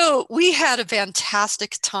 and so we had a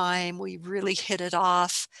fantastic time. We really hit it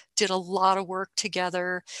off, did a lot of work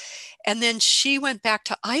together. And then she went back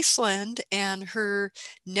to Iceland, and her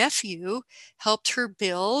nephew helped her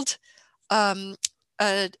build um,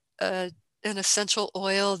 a, an essential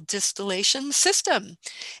oil distillation system.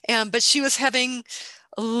 But she was having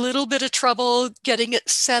a little bit of trouble getting it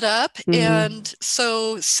set up. Mm-hmm. And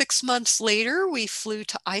so 6 months later, we flew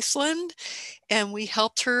to Iceland and we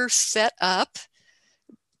helped her set up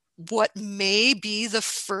what may be the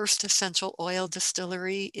first essential oil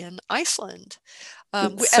distillery in Iceland.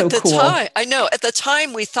 It's At so the time, cool. I know, at the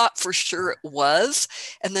time we thought for sure it was.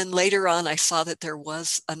 And then later on, I saw that there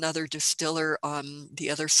was another distiller on the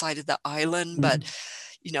other side of the island, but, Mhm.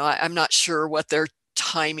 I'm not sure what their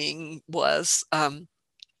timing was.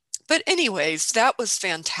 But anyways, that was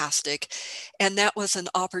fantastic. And that was an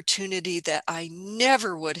opportunity that I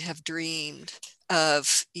never would have dreamed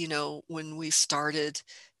of, when we started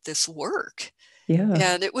this work. Yeah.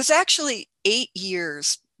 And it was actually 8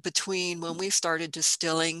 years between when we started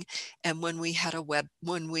distilling and when we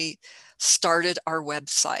started our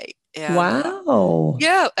website. And Wow.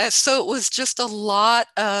 yeah, so it was just a lot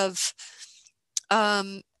of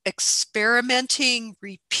experimenting,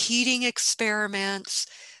 repeating experiments,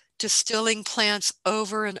 distilling plants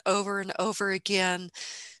over and over and over again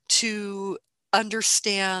to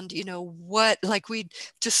understand, what, like we'd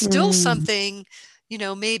distill Mm. something,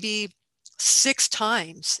 maybe 6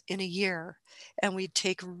 times in a year, and we'd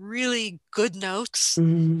take really good notes.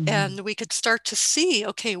 Mm. And we could start to see,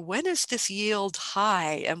 okay, when is this yield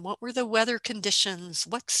high? And what were the weather conditions?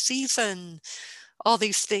 What season? All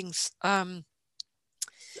these things.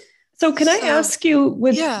 So can I So, ask you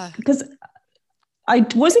yeah. because I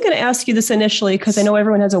wasn't going to ask you this initially because I know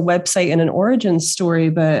everyone has a website and an origin story,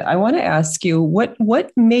 but I want to ask you what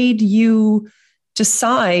made you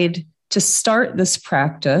decide to start this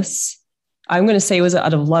practice? I'm going to say it was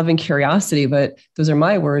out of love and curiosity, but those are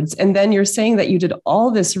my words. And then you're saying that you did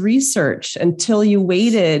all this research until you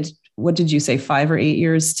waited, what did you say, 5 or 8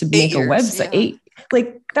 years to eight make a years, website? yeah. Eight,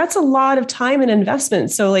 like that's a lot of time and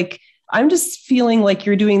investment. So like I'm just feeling like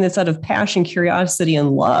you're doing this out of passion, curiosity,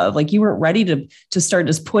 and love. Like you weren't ready to start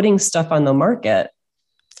just putting stuff on the market.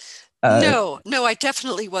 Uh, No, I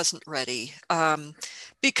definitely wasn't ready.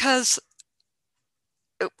 Because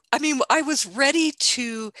I mean, I was ready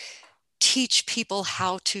to teach people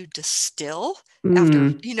how to distill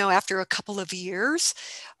mm, after a couple of years.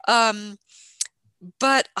 Um,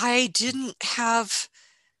 but I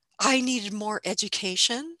needed more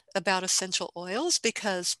education about essential oils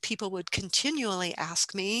because people would continually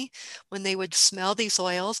ask me when they would smell these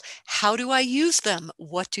oils, how do I use them?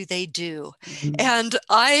 What do they do? mm, And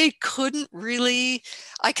I could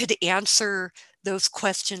answer those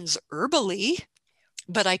questions herbally,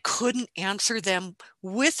 but I couldn't answer them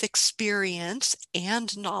with experience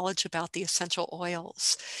and knowledge about the essential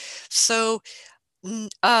oils. So,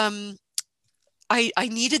 I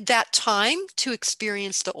needed that time to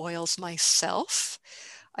experience the oils myself.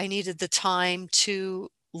 I needed the time to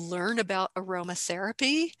learn about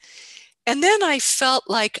aromatherapy. And then I felt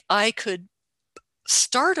like I could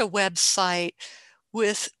start a website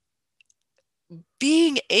with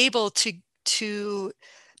being able to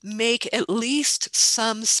make at least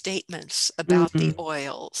some statements about the mm.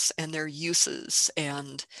 oils and their uses,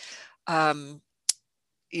 and um,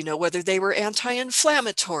 whether they were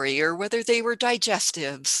anti-inflammatory or whether they were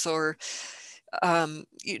digestives or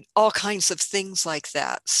all kinds of things like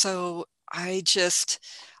that. So I just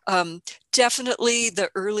definitely the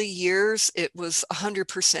early years, it was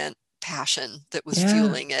 100% passion that was Yeah.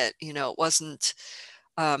 fueling it. It wasn't,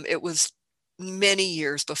 it was many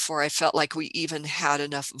years before I felt like we even had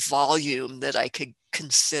enough volume that I could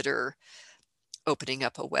consider opening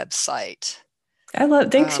up a website.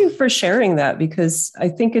 Thanks you Um, for sharing that because I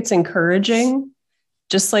think it's encouraging.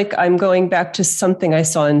 Just like I'm going back to something I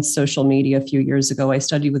saw in social media a few years ago. I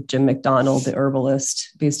studied with Jim McDonald, the herbalist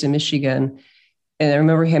based in Michigan. And I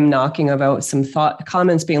remember him knocking about some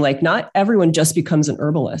comments being like, not everyone just becomes an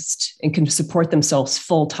herbalist and can support themselves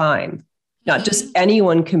full time. Not just mhm,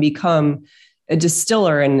 anyone can become a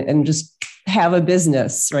distiller and just have a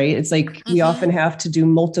business, right? It's like we often mhm, have to do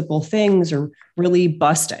multiple things or really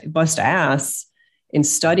bust ass and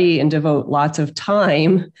study and devote lots of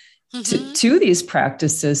time mhm. to these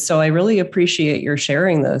practices. So I really appreciate your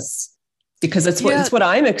sharing this because Yeah. it's what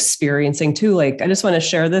I'm experiencing too. Like I just want to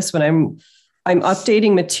share this when I'm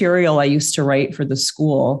updating material I used to write for the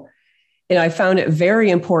school. And I found it very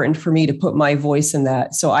important for me to put my voice in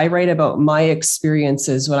that. So I write about my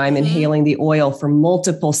experiences when I'm Mhm, inhaling the oil for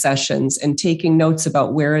multiple sessions and taking notes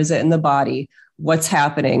about where is it in the body, what's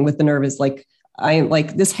happening with the nervous. Like I'm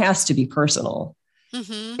like, this has to be personal.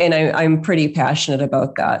 mhm. And I'm pretty passionate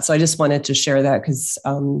about that. So I just wanted to share that because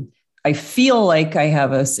I feel like I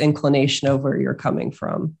have this inclination of where you're coming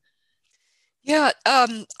from. Yeah,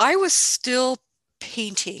 I was still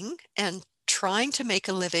painting and trying to make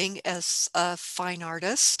a living as a fine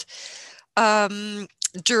artist. Um,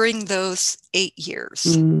 during those 8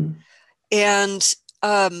 years. And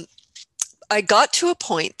I got to a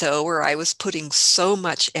point, though, where I was putting so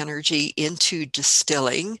much energy into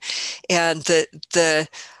distilling, and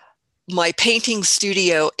my painting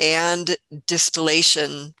studio and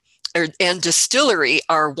distillation and distillery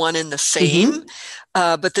are one and the same.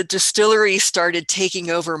 But the distillery started taking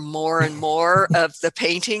over more and more of the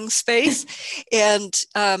painting space. And,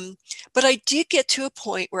 but I did get to a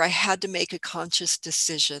point where I had to make a conscious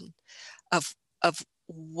decision of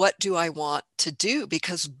what do I want to do?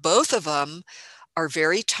 Because both of them are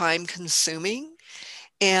very time consuming,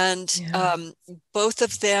 and both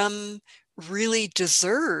of them really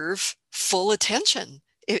deserve full attention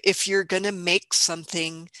if you're going to make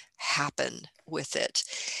something happen with it.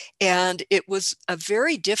 And it was a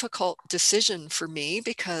very difficult decision for me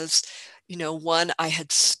because, one, I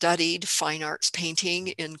had studied fine arts painting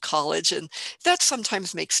in college, and that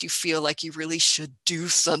sometimes makes you feel like you really should do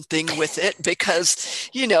something with it because,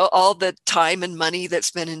 all the time and money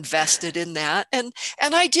that's been invested in that. And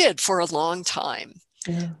I did for a long time.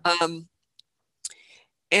 Yeah.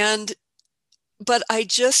 But I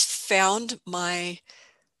just found my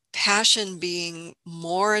passion being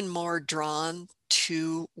more and more drawn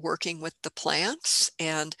to working with the plants,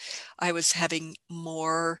 and I was having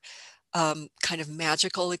more kind of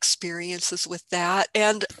magical experiences with that.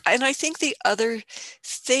 And I think the other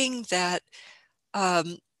thing that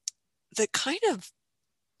that kind of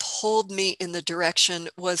pulled me in the direction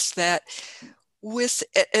was that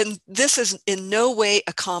and this is in no way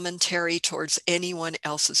a commentary towards anyone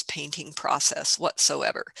else's painting process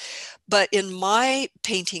whatsoever, but in my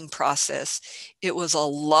painting process, it was a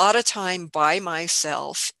lot of time by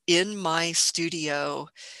myself in my studio,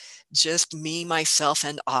 just me, myself,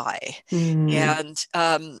 and I. And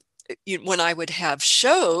when I would have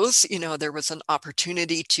shows, there was an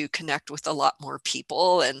opportunity to connect with a lot more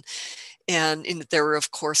people, and there were,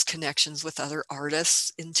 of course, connections with other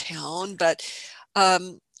artists in town. But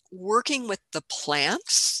working with the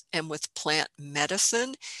plants and with plant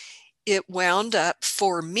medicine, it wound up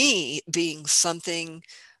for me being something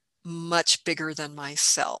much bigger than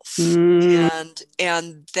myself.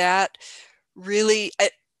 And that really,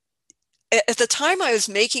 at the time I was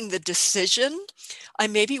making the decision, I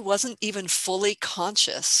maybe wasn't even fully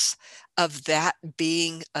conscious of that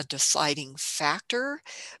being a deciding factor,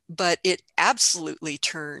 but it absolutely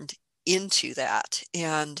turned into that.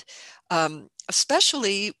 And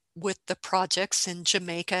especially with the projects in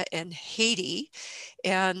Jamaica and Haiti.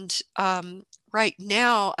 And right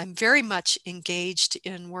now, I'm very much engaged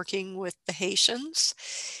in working with the Haitians,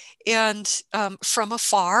 and from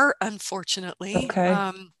afar, unfortunately.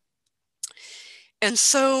 Okay. And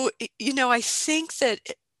so, I think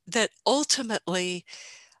that ultimately,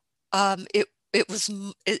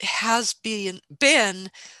 it has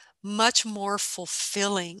been much more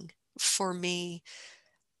fulfilling for me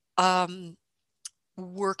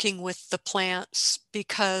working with the plants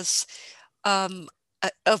because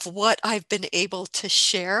of what I've been able to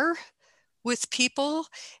share with people.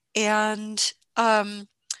 And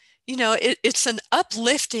it's an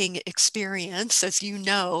uplifting experience, as you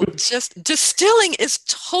know. Just distilling is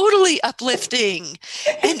totally uplifting.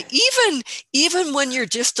 And even when your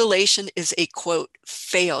distillation is a quote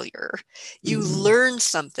failure, you learn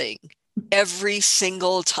something every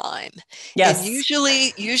single time. Yes. And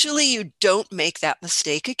usually you don't make that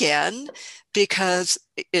mistake again because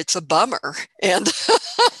it's a bummer. And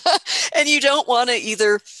and you don't want to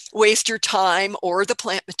either waste your time or the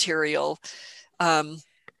plant material.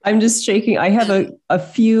 I'm just shaking. I have a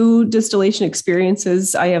few distillation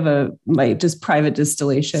experiences. I have my just private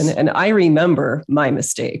distillation, and I remember my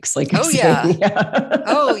mistakes. Like, oh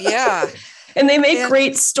yeah. And they make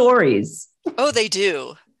great stories. Oh, they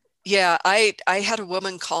do. Yeah, I had a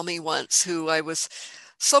woman call me once who I was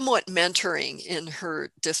somewhat mentoring in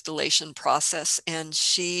her distillation process, and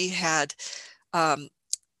she had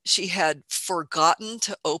forgotten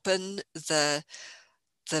to open the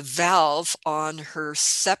valve on her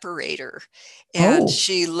separator, and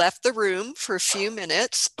she left the room for a few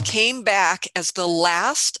minutes, came back as the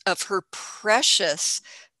last of her precious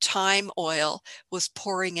thyme oil was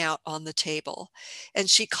pouring out on the table. And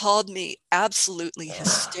she called me absolutely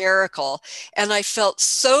hysterical, and I felt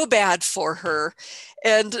so bad for her.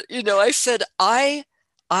 And I said, I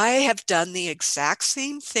have done the exact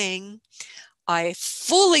same thing. I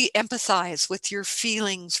fully empathize with your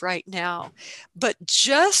feelings right now, but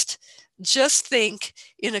just think,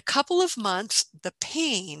 in a couple of months, the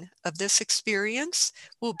pain of this experience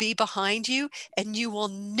will be behind you, and you will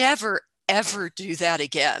never, ever do that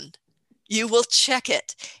again. You will check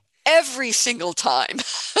it every single time.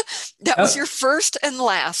 That was Oh, your first and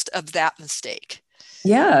last of that mistake.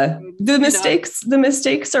 yeah. The You know,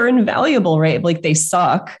 mistakes are invaluable, right? Like they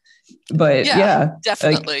suck, but yeah, yeah, like,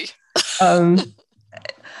 definitely. um,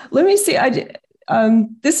 let me see.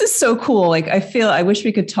 This is so cool. Like, I wish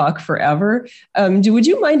we could talk forever. Would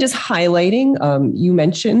you mind just highlighting? You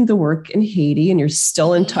mentioned the work in Haiti, and you're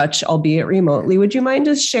still in Mhm. touch, albeit remotely. Would you mind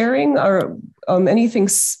just sharing, or anything?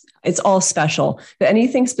 It's all special, but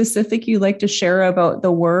anything specific you'd like to share about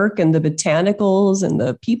the work and the botanicals and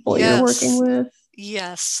the people you're working Yes, with?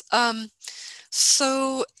 yes.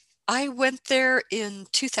 So I went there in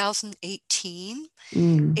 2018,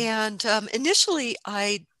 Mm. and initially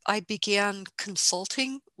I began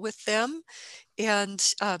consulting with them, and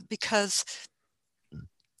because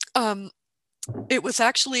um, it was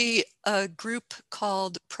actually a group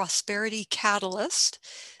called Prosperity Catalyst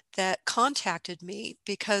that contacted me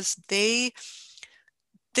because they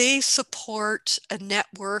support a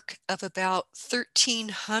network of about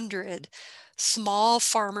 1,300 small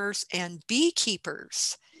farmers and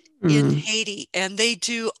beekeepers in Mm. Haiti, and they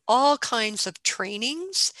do all kinds of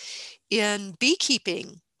trainings in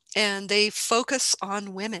beekeeping, and they focus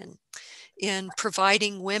on women in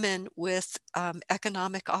providing women with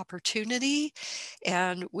economic opportunity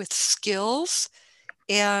and with skills,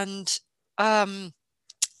 and um,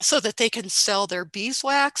 so that they can sell their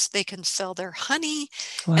beeswax, they can sell their honey,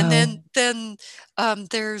 and Wow. then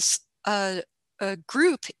there's a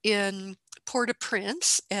group in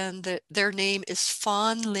Port-au-Prince, and their name is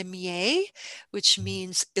Fawn Limier, which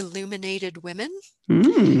means illuminated women.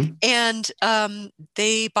 Mm. And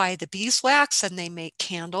they buy the beeswax and they make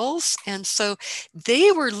candles. And so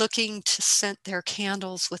they were looking to scent their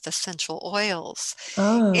candles with essential oils.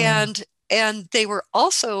 Ah. And they were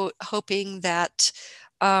also hoping that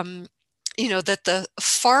um, that the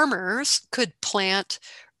farmers could plant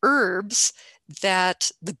herbs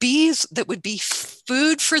that would be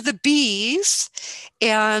food for the bees,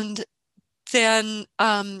 and then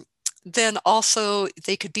then also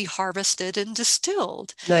they could be harvested and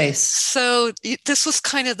distilled. Nice. So this was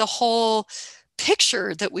kind of the whole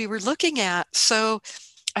picture that we were looking at. So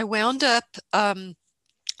I wound up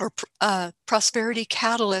Prosperity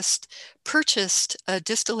Catalyst purchased a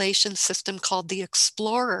distillation system called the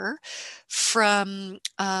Explorer from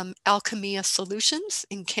Alchemia Solutions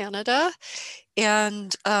in Canada,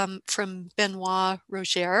 and from Benoit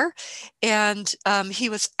Roger. And he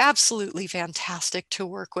was absolutely fantastic to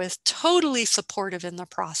work with, totally supportive in the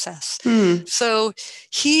process. Hmm. So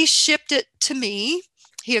he shipped it to me.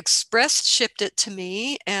 He express shipped it to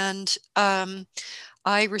me, and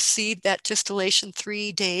I received that distillation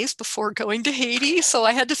 3 days before going to Haiti. So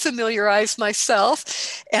I had to familiarize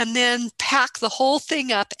myself and then pack the whole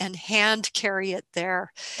thing up and hand carry it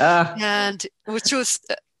there. Ah. And which was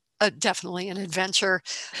definitely an adventure.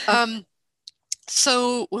 Um,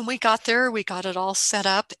 so when we got there, we got it all set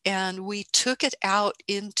up and we took it out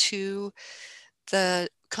into the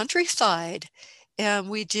countryside, and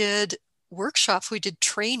we did workshops, we did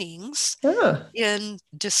trainings Ah. in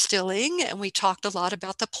distilling, and we talked a lot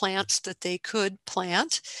about the plants that they could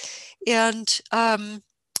plant. And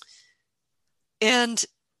and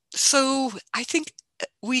so I think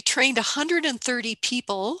we trained 130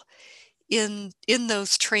 people in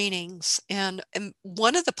those trainings. And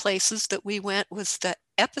one of the places that we went was the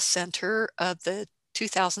epicenter of the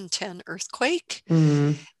 2010 earthquake.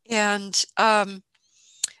 Hmm. And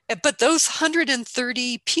but those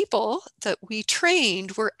 130 people that we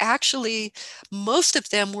trained were actually, most of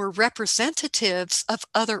them were representatives of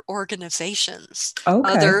other organizations,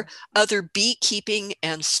 Okay. other beekeeping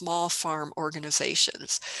and small farm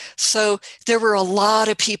organizations. So there were a lot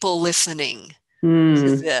of people listening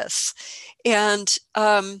to Hmm. this. And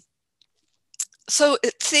so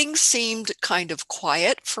things seemed kind of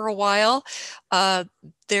quiet for a while. Uh,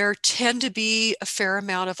 there tend to be a fair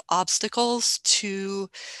amount of obstacles to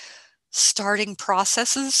starting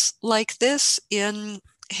processes like this in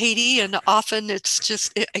Haiti, and often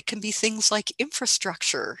it can be things like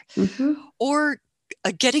infrastructure Mm-hmm. or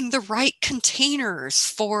getting the right containers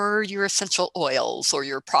for your essential oils or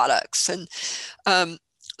your products. And um,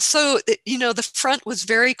 so, the front was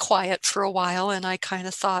very quiet for a while, and I kind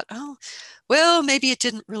of thought, oh, well, maybe it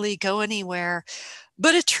didn't really go anywhere.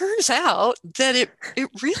 But it turns out that it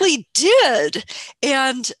really did.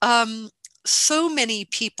 And so many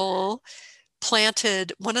people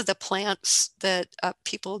planted, one of the plants that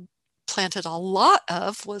people planted a lot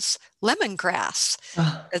of was lemongrass.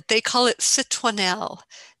 Ah. They call it citronelle.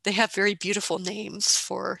 They have very beautiful names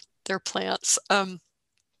for their plants.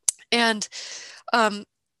 And um,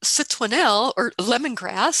 Citronelle, or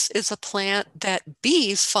lemongrass, is a plant that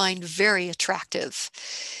bees find very attractive.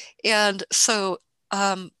 And so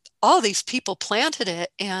all these people planted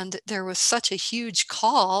it, and there was such a huge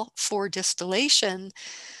call for distillation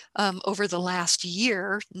over the last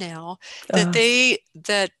year now that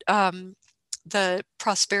the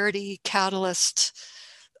Prosperity Catalyst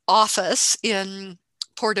office in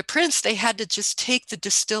Port-au-Prince, they had to just take the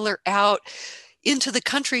distiller out into the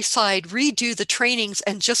countryside, redo the trainings,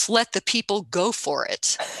 and just let the people go for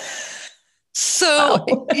it. So,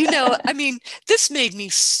 Wow. I mean, this made me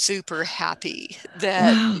super happy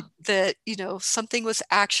that Wow. something was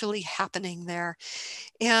actually happening there.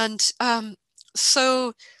 And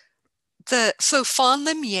so Fond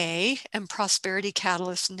Limier and Prosperity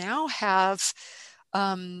Catalyst now have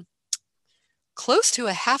close to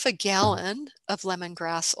a half a gallon of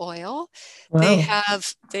lemongrass oil. They Wow.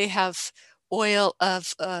 have oil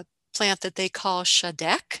of a plant that they call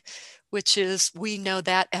Shadec, which is, we know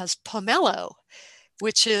that as pomelo,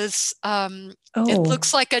 which is it Oh,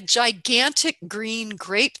 looks like a gigantic green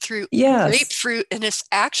yes. grapefruit, and it's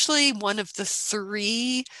actually one of the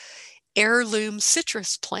 3 heirloom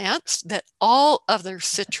citrus plants that all other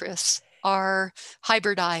citrus are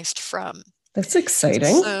hybridized from. That's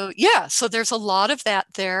exciting. So yeah, so there's a lot of that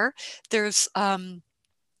there. There's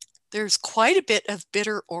quite a bit of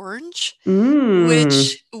bitter orange,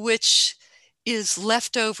 Mm. which is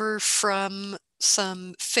left over from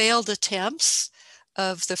some failed attempts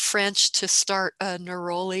of the French to start a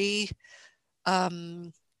neroli,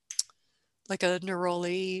 like a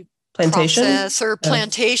neroli Plantation? process or Oh,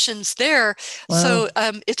 plantations there. So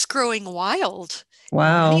wow. it's growing wild in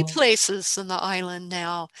many Wow. places in the island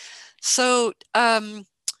now. So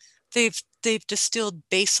they've distilled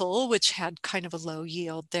basil, which had kind of a low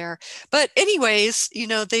yield there. But anyways,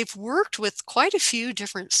 they've worked with quite a few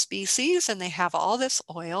different species, and they have all this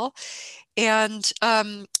oil. And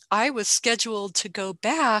I was scheduled to go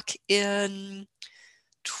back in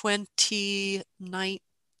 2019,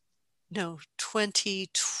 no,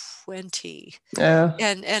 2020. Yeah.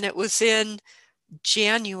 And it was in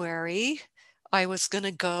January. I was going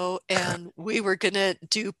to go and we were going to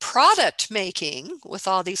do product making with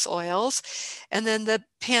all these oils. And then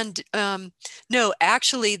no,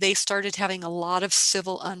 actually, they started having a lot of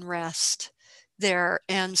civil unrest there.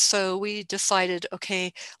 And so we decided,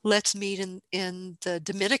 okay, let's meet in the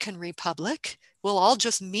Dominican Republic. We'll all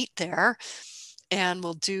just meet there and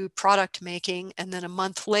we'll do product making. And then a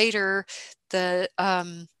month later, the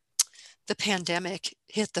pandemic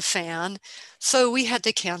hit the fan, so we had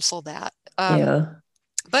to cancel that. Yeah.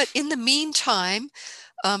 But in the meantime,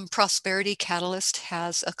 Prosperity Catalyst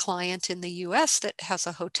has a client in the US that has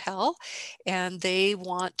a hotel, and they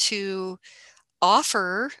want to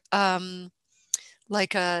offer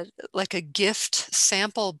like a gift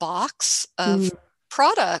sample box Mm. of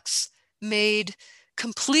products made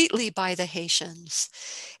completely by the Haitians.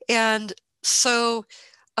 And so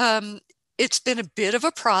um, it's been a bit of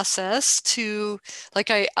a process to, like,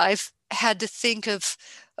 I've had to think of,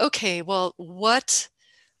 okay, well, what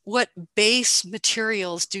base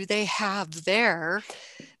materials do they have there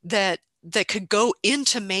that could go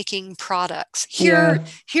into making products? Yeah.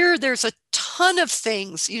 Here there's a ton of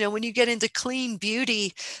things. When you get into clean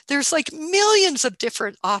beauty, there's like millions of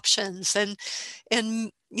different options, and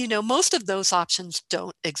most of those options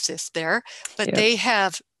don't exist there, but Yeah. they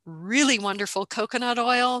have really wonderful coconut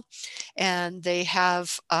oil, and they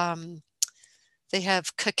have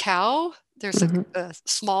cacao. There's a, Hmm. a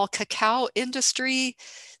small cacao industry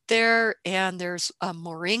there, and there's a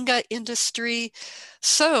moringa industry.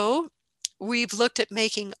 So we've looked at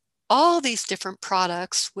making all these different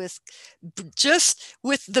products just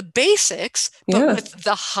with the basics, but Yeah. with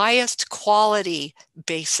the highest quality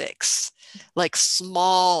basics, like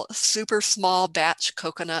super small batch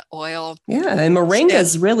coconut oil. Yeah. And moringa And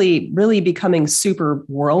is really, really becoming super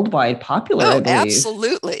worldwide popular, I oh, believe.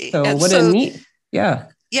 absolutely. So And what a so neat, yeah.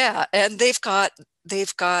 yeah, and they've got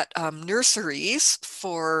nurseries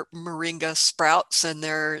for moringa sprouts, and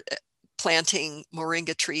they're planting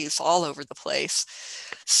moringa trees all over the place.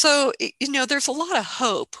 So there's a lot of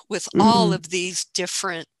hope with all Hmm. of these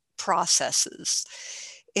different processes.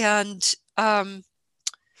 And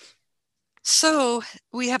so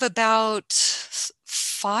we have about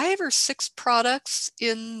 5 or 6 products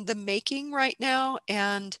in the making right now,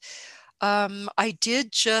 and I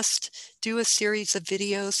did just do a series of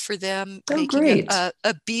videos for them Oh, making great.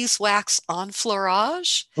 a beeswax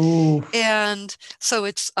enfleurage. Ooh. And so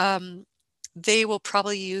they will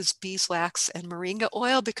probably use beeswax and moringa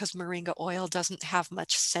oil because moringa oil doesn't have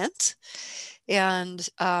much scent. And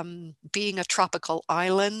being a tropical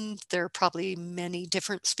island, there are probably many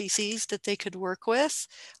different species that they could work with.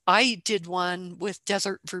 I did one with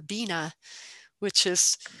desert verbena, which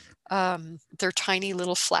is They're tiny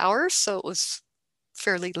little flowers, so it was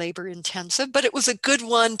fairly labor intensive, but it was a good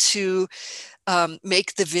one to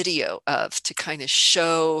make the video of, to kind of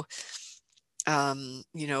show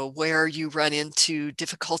where you run into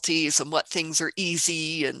difficulties and what things are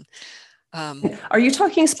easy. And are you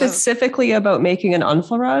talking specifically about making an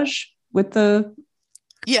enfleurage with the?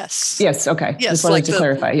 Yes. Okay. Yes, just wanted to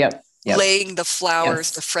clarify. Yep. Laying the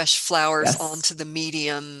flowers, the fresh flowers onto the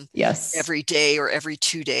medium every day or every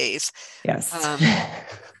 2 days. Yes.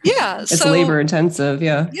 Yeah. It's labor intensive.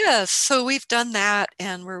 Yeah. Yes. So we've done that,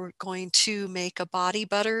 and we're going to make a body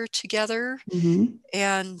butter together,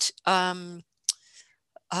 and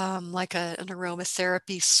like an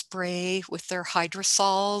aromatherapy spray with their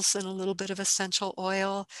hydrosols and a little bit of essential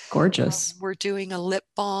oil. Gorgeous. We're doing a lip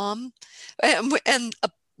balm, and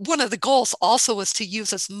one of the goals also was to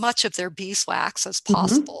use as much of their beeswax as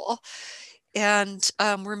possible. And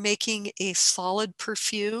we're making a solid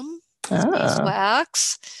perfume with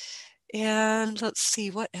beeswax. And let's see,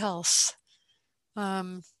 what else?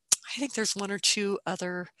 I think there's 1 or 2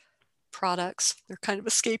 other products. They're kind of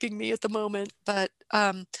escaping me at the moment, but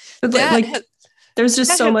there's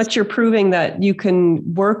just so much you're proving that you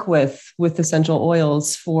can work with essential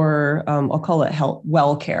oils for, I'll call it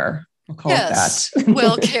well care. I'll call it that.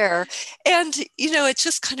 Well care. And, it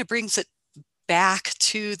just kind of brings it back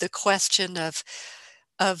to the question of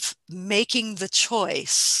making the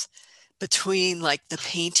choice between like the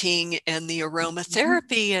painting and the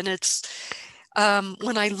aromatherapy. And it's,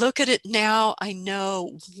 when I look at it now, I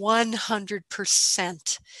know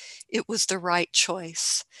 100% it was the right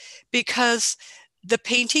choice, because the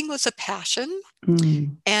painting was a passion,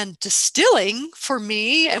 and distilling for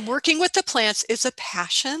me and working with the plants is a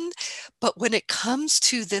passion. But when it comes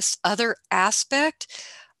to this other aspect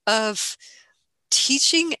of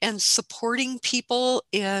teaching and supporting people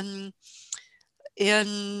in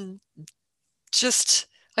just,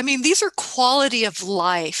 these are quality of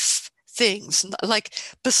life things, like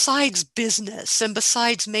besides business and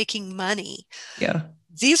besides making money. Yeah.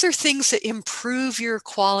 These are things that improve your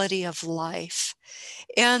quality of life.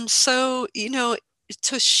 And so,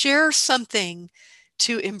 to share something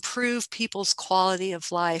to improve people's quality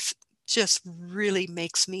of life just really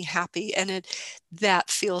makes me happy. And that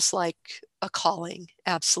feels like a calling.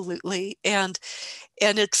 Absolutely. And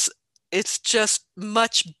it's just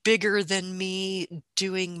much bigger than me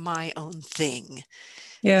doing my own thing.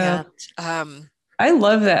 Yeah. And, I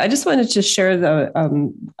love that. I just wanted to share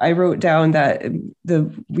I wrote down that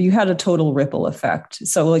you had a total ripple effect.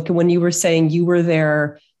 So like when you were saying you were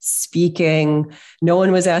there speaking, no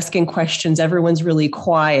one was asking questions, everyone's really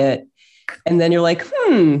quiet. And then you're like,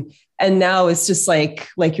 And now it's just like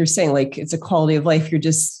you're saying, like, it's a quality of life. You're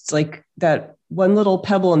just like that one little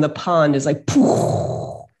pebble in the pond is like,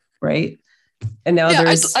 right? And now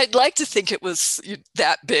I'd like to think it was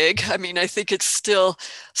that big. I think it's still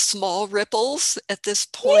small ripples at this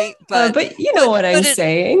point, but you know what I'm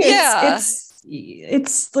saying?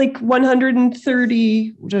 It's like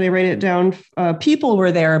 130. Did I write it down? People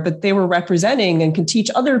were there, but they were representing and can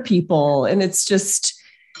teach other people, and it's just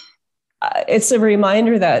it's a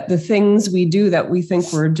reminder that the things we do that we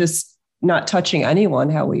think we're just not touching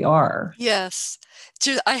anyone, how we are. Yes.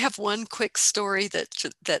 I have one quick story that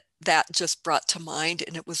just brought to mind,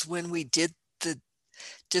 and it was when we did the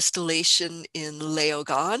distillation in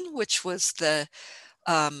Leogán, which was the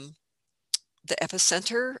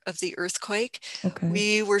epicenter of the earthquake. Okay.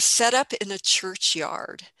 We were set up in a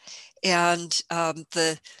churchyard, and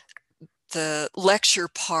the lecture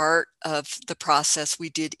part of the process we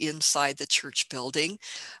did inside the church building.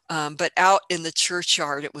 But out in the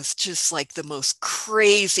churchyard, it was just like the most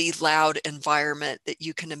crazy loud environment that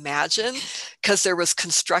you can imagine, because there was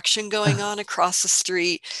construction going on across the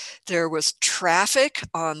street. There was traffic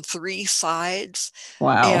on 3 sides.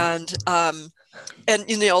 Wow. And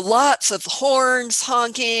lots of horns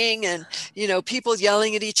honking and, people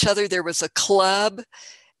yelling at each other. There was a club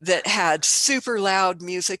that had super loud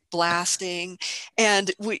music blasting, and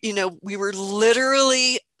we were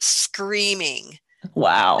literally screaming.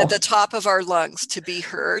 Wow. At the top of our lungs to be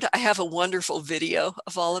heard. I have a wonderful video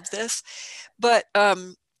of all of this, but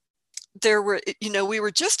we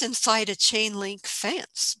were just inside a chain link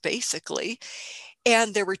fence, basically,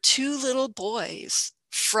 and there were 2 little boys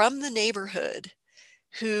from the neighborhood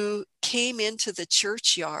who came into the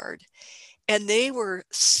churchyard, and they were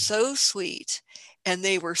so sweet. And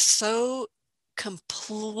they were so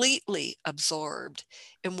completely absorbed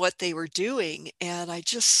in what they were doing. And I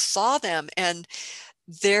just saw them, and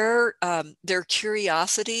their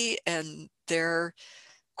curiosity and their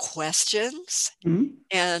questions,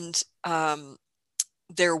 and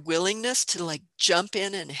their willingness to like jump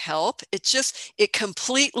in and help, it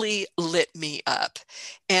completely lit me up.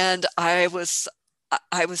 And I was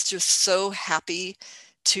just so happy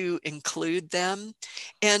to include them.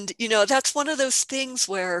 And, that's one of those things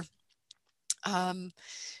where,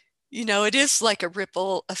 it is like a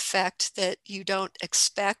ripple effect that you don't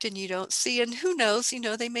expect and you don't see. And who knows,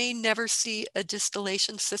 they may never see a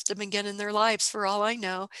distillation system again in their lives, for all I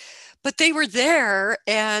know. But they were there,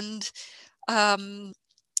 and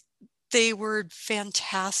they were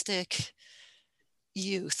fantastic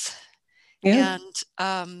youth. Yeah.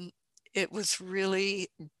 And it was really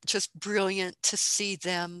just brilliant to see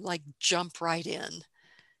them like jump right in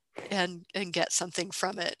and get something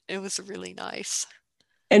from it. It was really nice.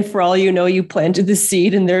 And for all you know, you planted the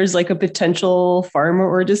seed and there's like a potential farmer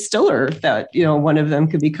or distiller that, one of them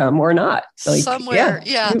could become or not. Like, somewhere,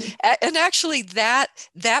 yeah. And actually that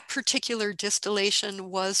particular distillation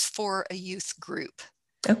was for a youth group.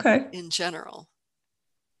 Okay. In general.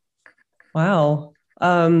 Wow.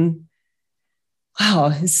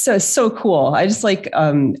 Wow, it's so cool. I just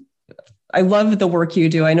I love the work you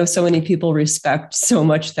do. I know so many people respect so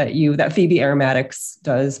much that Phoebe Aromatics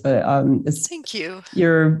does, but thank you.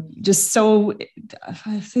 You're just so,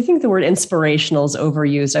 I think the word inspirational is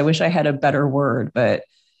overused. I wish I had a better word, but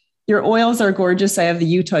your oils are gorgeous. I have the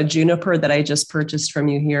Utah juniper that I just purchased from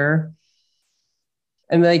you here.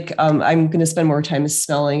 And I'm going to spend more time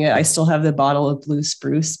smelling it. I still have the bottle of blue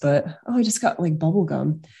spruce, but I just got like bubble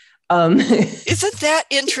gum. Isn't that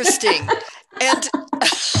interesting? And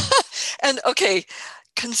and okay,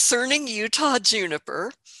 concerning Utah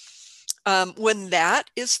juniper, when that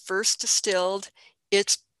is first distilled,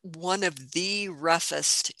 it's one of the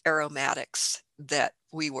roughest aromatics that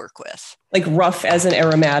we work with. Like rough as in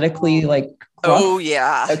aromatically, like rough? Oh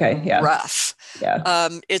yeah. Okay, yeah. Rough. Yeah.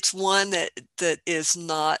 It's one that is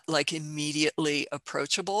not like immediately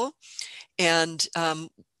approachable. And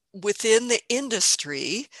within the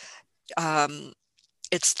industry,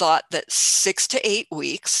 it's thought that 6 to 8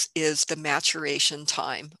 weeks is the maturation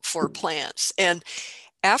time for plants. And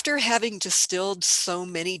after having distilled so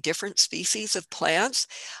many different species of plants,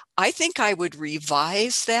 I think I would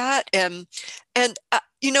revise that and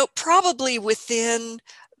probably within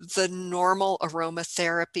the normal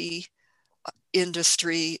aromatherapy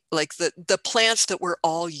industry, like the plants that we're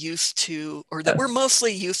all used to, or that we're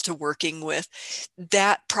mostly used to working with,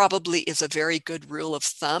 that probably is a very good rule of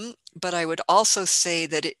thumb. But I would also say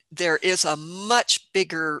that there is a much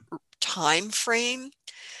bigger time frame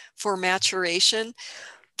for maturation.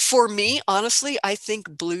 For me, honestly, I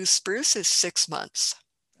think blue spruce is 6 months.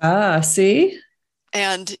 See?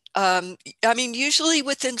 And usually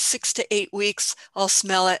within 6 to 8 weeks, I'll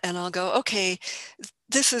smell it and I'll go, okay,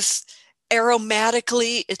 this is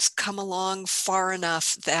aromatically, it's come along far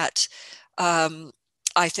enough that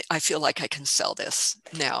I feel like I can sell this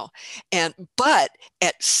now. But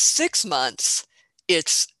at 6 months,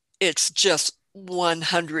 it's just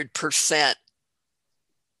 100%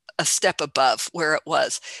 a step above where it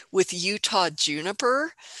was. With Utah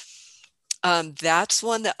juniper, that's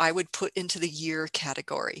one that I would put into the year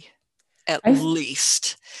category at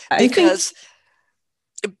least,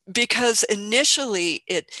 because initially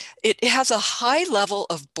it has a high level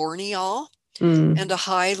of borneol and a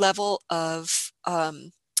high level of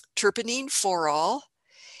terpenine phenol,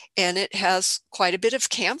 and it has quite a bit of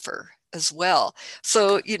camphor as well.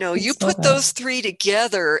 So, you put those three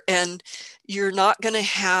together and you're not going to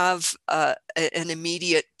have an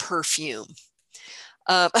immediate perfume.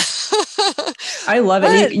 I love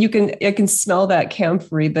it. I can smell that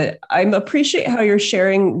camphor, but I appreciate how you're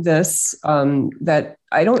sharing this, that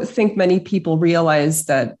I don't think many people realize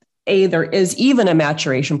that there is even a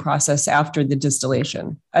maturation process after the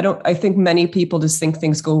distillation. I think many people just think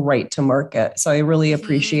things go right to market. So I really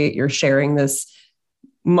appreciate your sharing this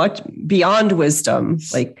much beyond wisdom.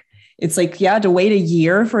 Like, it's like, to wait a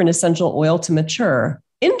year for an essential oil to mature.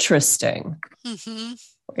 Interesting. Mm-hmm.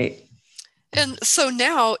 Right. And so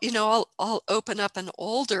now, I'll open up an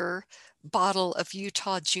older bottle of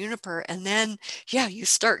Utah juniper, and then, you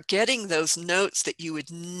start getting those notes that you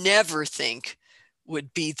would never think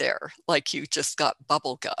would be there, like you just got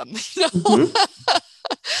bubble gum. Mm-hmm.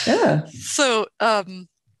 Yeah. So,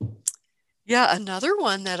 another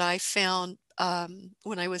one that I found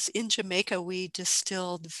when I was in Jamaica, we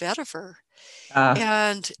distilled vetiver.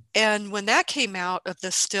 And when that came out of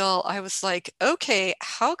the still, I was like, okay,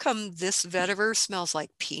 how come this vetiver smells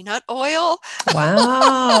like peanut oil?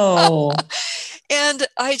 Wow. And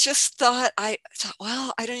I just thought,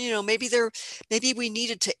 well, I don't know, maybe we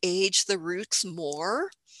needed to age the roots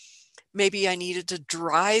more. Maybe I needed to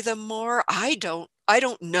dry them more. I don't I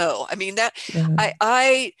don't know. I mean,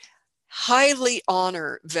 I highly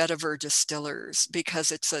honor vetiver distillers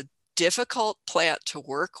because it's a difficult plant to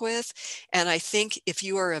work with. And I think if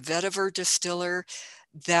you are a vetiver distiller,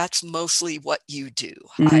 that's mostly what you do.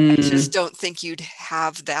 I just don't think you'd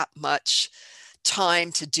have that much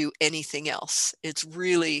time to do anything else. It's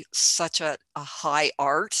really such a high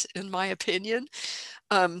art, in my opinion.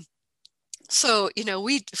 So,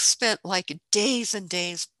 we spent like days and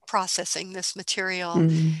days processing this material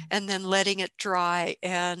and then letting it dry.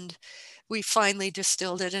 And we finally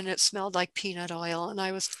distilled it and it smelled like peanut oil. And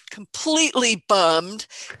I was completely bummed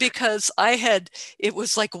because it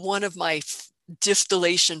was like one of my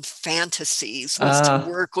distillation fantasies was to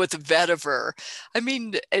work with vetiver. I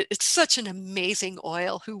mean, it's such an amazing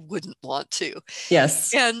oil. Who wouldn't want to?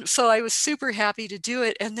 Yes. And so I was super happy to do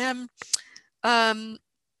it. And then,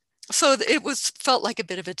 so it felt like a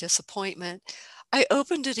bit of a disappointment. I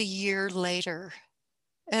opened it a year later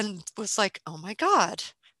and was like, oh my God,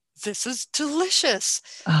 this is delicious.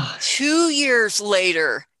 2 years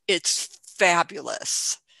later, it's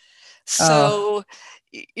fabulous. So,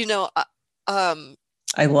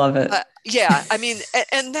 I love it. Yeah, I mean,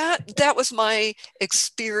 and that was my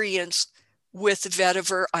experience with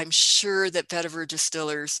vetiver. I'm sure that vetiver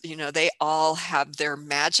distillers, they all have their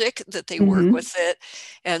magic that they work with it.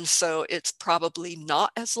 And so it's probably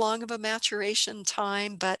not as long of a maturation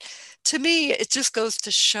time. But to me, it just goes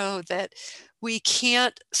to show that we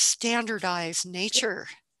can't standardize nature.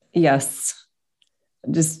 Yes.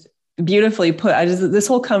 Just beautifully put. This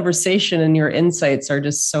whole conversation and your insights are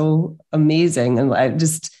just so amazing. And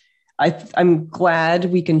I'm glad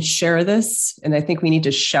we can share this. And I think we need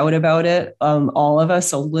to shout about it. All of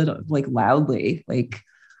us a little, like loudly, like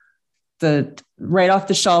the right off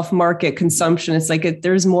the shelf market consumption. It's like,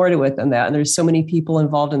 there's more to it than that. And there's so many people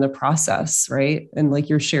involved in the process. Right. And like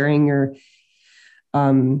you're sharing your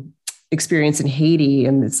experience in Haiti.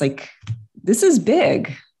 And it's like, this is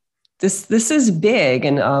big. This is big.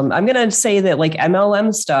 And I'm going to say that like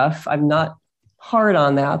MLM stuff, I'm not hard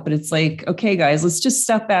on that, but it's like, okay, guys, let's just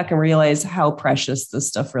step back and realize how precious this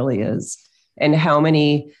stuff really is and how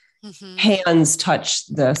many hands touch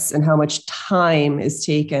this and how much time is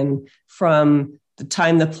taken from the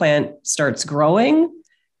time the plant starts growing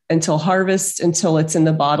until harvest, until it's in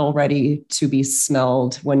the bottle ready to be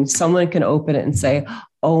smelled, when someone can open it and say,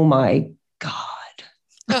 oh my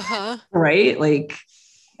God, right? Like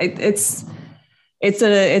it's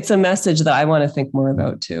a message that I want to think more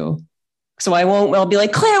about too. So I'll be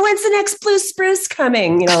like, Claire, when's the next blue spruce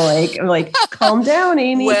coming? I'm like, calm down,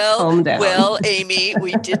 Amy, calm down. Well, Amy,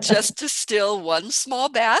 we did just distill one small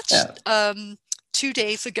batch 2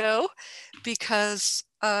 days ago because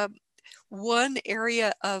one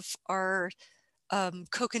area of our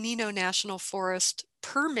Coconino National Forest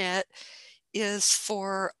permit is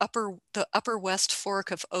for the upper west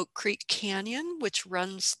fork of Oak Creek Canyon, which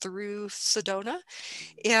runs through Sedona.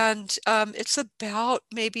 And it's about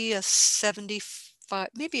maybe a 7,000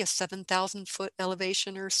 foot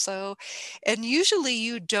elevation or so. And usually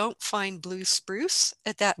you don't find blue spruce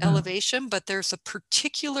at that elevation, but there's a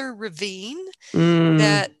particular ravine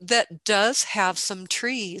that does have some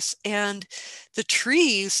trees. And the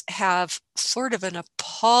trees have sort of an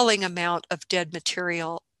appalling amount of dead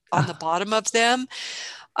material on the bottom of them.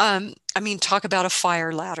 I mean, talk about a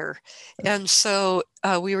fire ladder. And so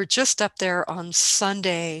we were just up there on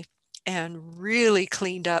Sunday and really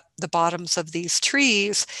cleaned up the bottoms of these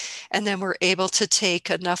trees. And then we're able to take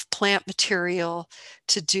enough plant material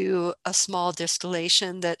to do a small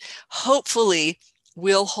distillation that hopefully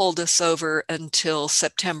will hold us over until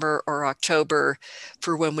September or October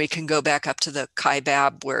for when we can go back up to the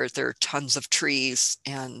Kaibab where there are tons of trees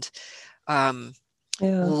and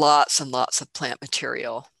lots and lots of plant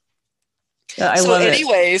material.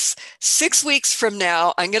 Anyways, 6 weeks from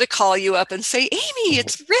now, I'm going to call you up and say, Amy,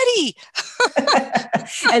 it's ready.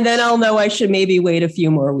 And then I'll know I should maybe wait a few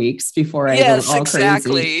more weeks before I go all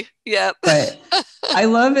crazy. Yep. But I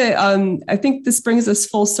love it. I think this brings us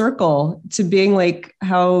full circle to being like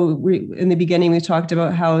how in the beginning we talked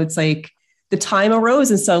about how it's like the time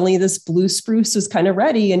arose and suddenly this blue spruce was kind of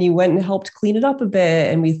ready and you went and helped clean it up a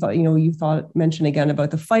bit. And we thought, mentioned again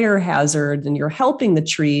about the fire hazard and you're helping the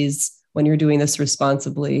trees when you're doing this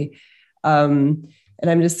responsibly. And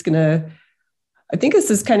I'm just I think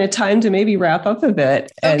this is kind of time to maybe wrap up a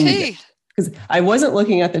bit. Okay. Because I wasn't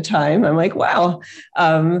looking at the time. I'm like, wow.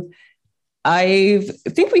 I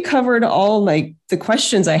think we covered all like the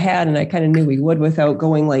questions I had and I kind of knew we would without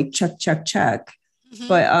going like check.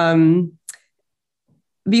 But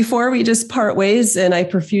Before we just part ways, and I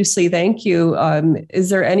profusely thank you,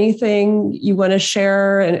 is there anything you want to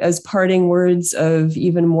share as parting words of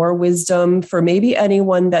even more wisdom for maybe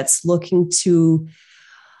anyone that's looking to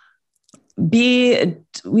be,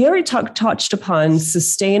 we already touched upon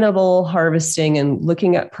sustainable harvesting and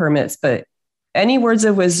looking at permits, but any words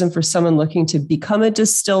of wisdom for someone looking to become a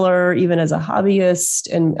distiller, even as a hobbyist,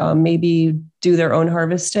 and maybe do their own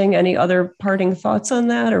harvesting? Any other parting thoughts on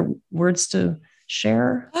that or words to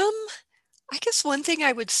share? I guess one thing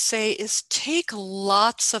I would say is take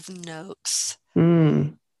lots of notes.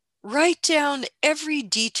 Write down every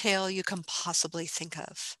detail you can possibly think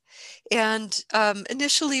of. And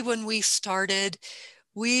initially when we started,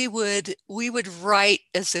 we would write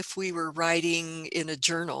as if we were writing in a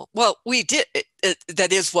journal. Well, we did.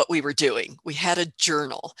 That is what we were doing. We had a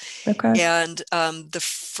journal. Okay. And the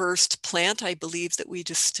first plant I believe that we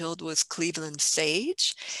distilled was Cleveland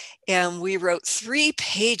Sage. And we wrote 3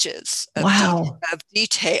 pages of, of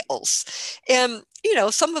details. And, you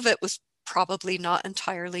know, some of it was probably not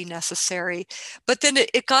entirely necessary. But then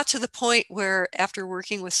it got to the point where after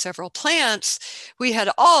working with several plants, we had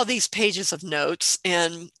all these pages of notes,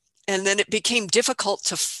 and then it became difficult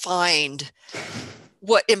to find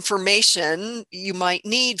what information you might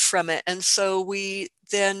need from it. And so we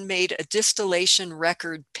then made a distillation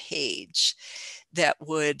record page that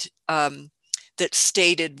would that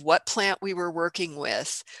stated what plant we were working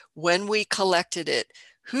with, when we collected it,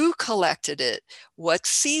 who collected it, what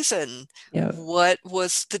season, what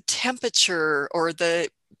was the temperature or the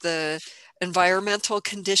environmental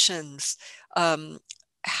conditions, what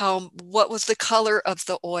was the color of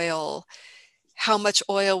the oil, how much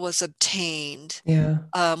oil was obtained,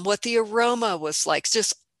 what the aroma was like,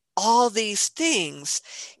 just all these things.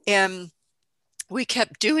 And we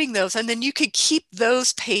kept doing those, and then you could keep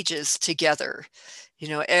those pages together, you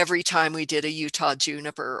know, every time we did a Utah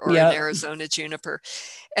juniper or an Arizona juniper.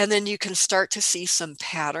 And then you can start to see some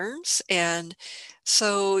patterns. And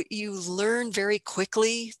so you learn very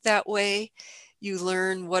quickly that way. You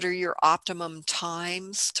learn what are your optimum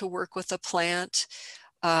times to work with a plant,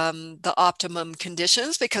 the optimum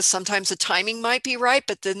conditions, because sometimes the timing might be right,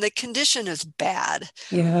 but then the condition is bad,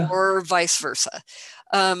 or vice versa.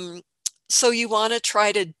 So you want to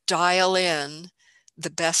try to dial in the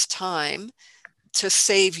best time to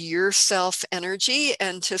save yourself energy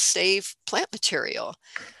and to save plant material.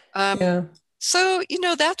 So, you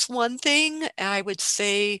know, that's one thing. I would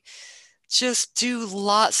say just do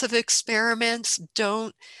lots of experiments.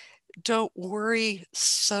 Don't worry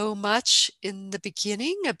so much in the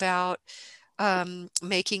beginning about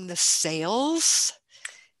making the sales,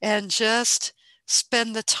 and just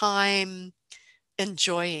spend the time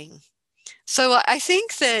enjoying. So I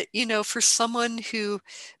think that, you know, for someone who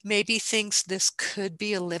maybe thinks this could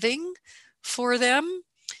be a living for them,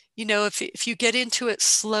 you know, if you get into it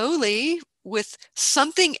slowly with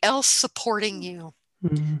something else supporting you,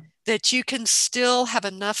 that you can still have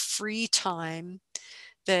enough free time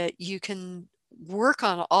that you can work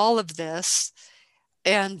on all of this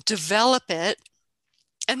and develop it,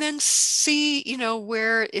 and then see, you know,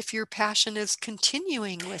 where, if your passion is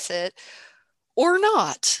continuing with it or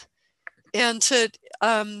not. And to,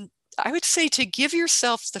 I would say, to give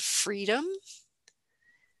yourself the freedom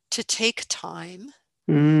to take time.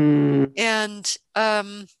 And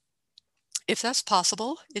if that's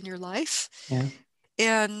possible in your life,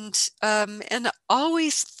 and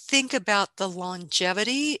always think about the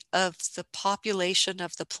longevity of the population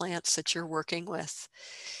of the plants that you're working with.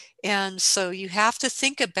 And so you have to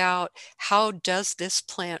think about, how does this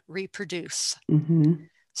plant reproduce?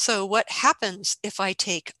 So what happens if I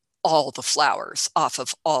take all the flowers off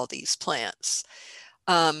of all these plants?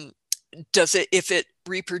 If it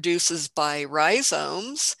reproduces by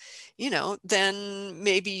rhizomes, you know, then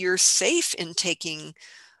maybe you're safe in taking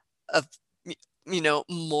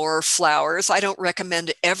more flowers. I don't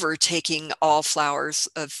recommend ever taking all flowers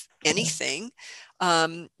of anything,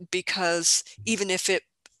 because even if it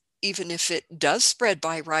does spread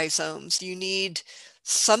by rhizomes, you need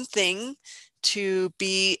something to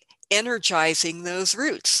be energizing those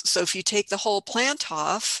roots. So if you take the whole plant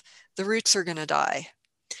off, the roots are going to die.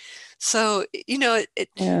 So, you know,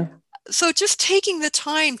 so just taking the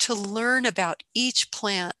time to learn about each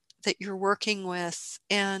plant that you're working with,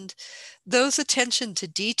 and those attention to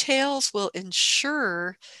details will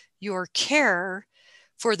ensure your care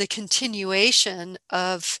for the continuation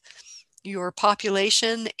of your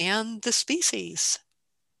population and the species.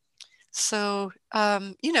 So,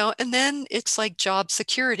 you know, and then it's like job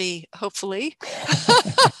security, hopefully,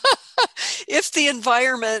 if the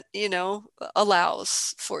environment,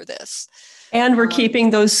 allows for this. And we're keeping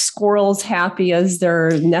those squirrels happy as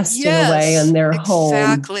they're nesting away in their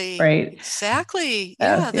home. Right? Exactly.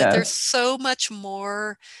 Yeah, that there's so much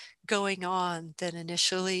more going on than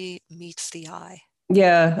initially meets the eye.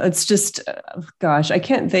 Yeah, it's just, gosh, I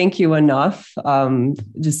can't thank you enough.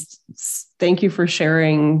 Just thank you for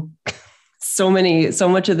sharing so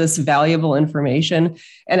much of this valuable information.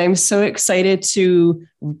 And I'm so excited to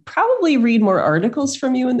probably read more articles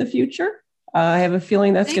from you in the future. I have a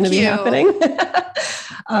feeling that's going to be happening.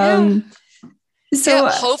 So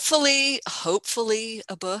hopefully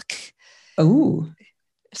a book. Oh,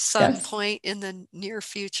 some point in the near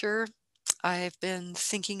future. I've been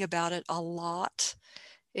thinking about it a lot,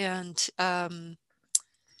 and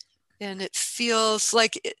it feels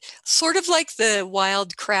like sort of like the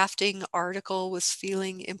wild crafting article was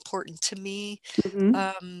feeling important to me.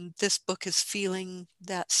 Mm-hmm. This book is feeling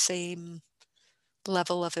that same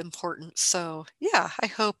level of importance. So yeah, I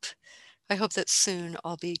hope that soon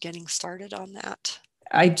I'll be getting started on that.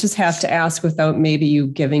 I just have to ask, without maybe you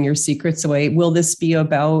giving your secrets away, will this be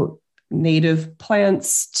about native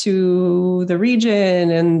plants to the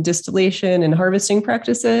region and distillation and harvesting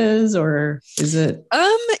practices, or is it?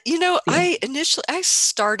 I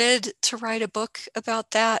started to write a book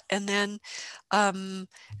about that, and then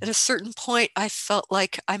at a certain point I felt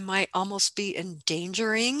like I might almost be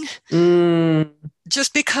endangering,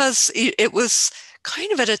 just because it was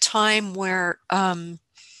kind of at a time where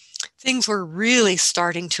things were really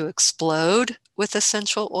starting to explode with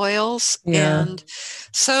essential oils. Yeah. And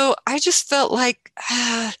so I just felt like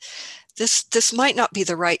this might not be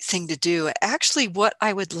the right thing to do. Actually, what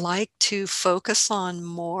I would like to focus on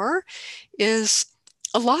more is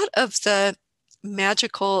a lot of the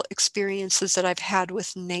magical experiences that I've had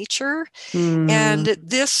with nature. And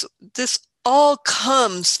this all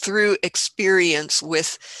comes through experience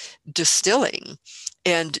with distilling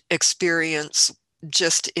and experience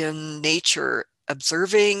just in nature,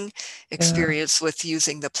 observing, experience with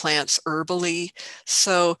using the plants herbally.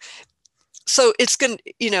 So it's going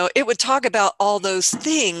to, it would talk about all those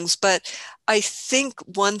things, but I think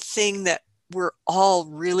one thing that we're all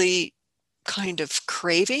really kind of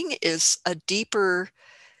craving is a deeper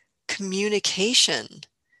communication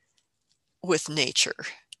with nature.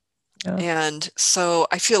 Yeah. And so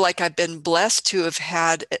I feel like I've been blessed to have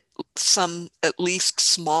had some, at least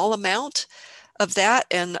small amount of that,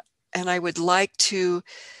 and I would like to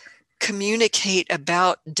communicate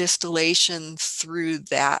about distillation through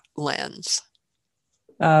that lens.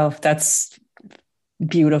 Oh, that's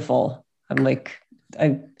beautiful. I'm like,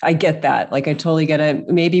 I get that. Like, I totally get it.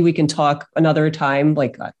 Maybe we can talk another time.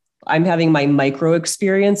 Like, I'm having my micro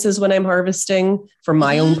experiences when I'm harvesting for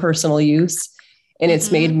my own personal use. And it's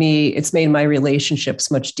made my relationships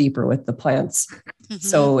much deeper with the plants.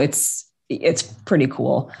 So it's pretty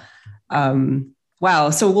cool.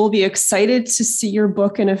 Wow. So we'll be excited to see your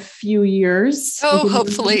book in a few years. Oh,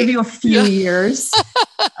 hopefully. Give you a few years.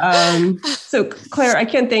 So Claire, I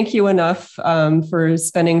can't thank you enough for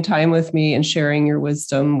spending time with me and sharing your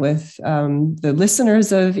wisdom with the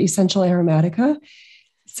listeners of Essential Aromatica.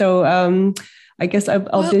 So I guess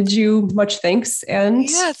I'll bid you much thanks. And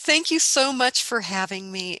yeah, thank you so much for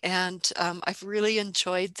having me. And I've really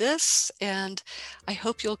enjoyed this, and I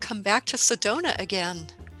hope you'll come back to Sedona again.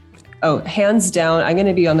 Oh, hands down, I'm going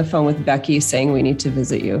to be on the phone with Becky saying we need to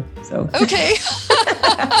visit you. So okay.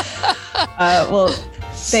 Well,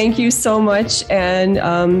 thank you so much.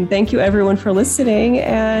 And thank you everyone for listening.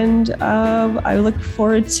 And I look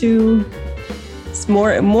forward to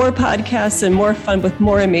more podcasts and more fun with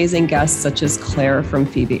more amazing guests such as Claire from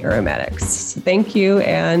Phoebe Aromatics. So thank you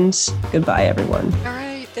and goodbye, everyone. All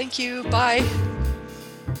right. Thank you. Bye.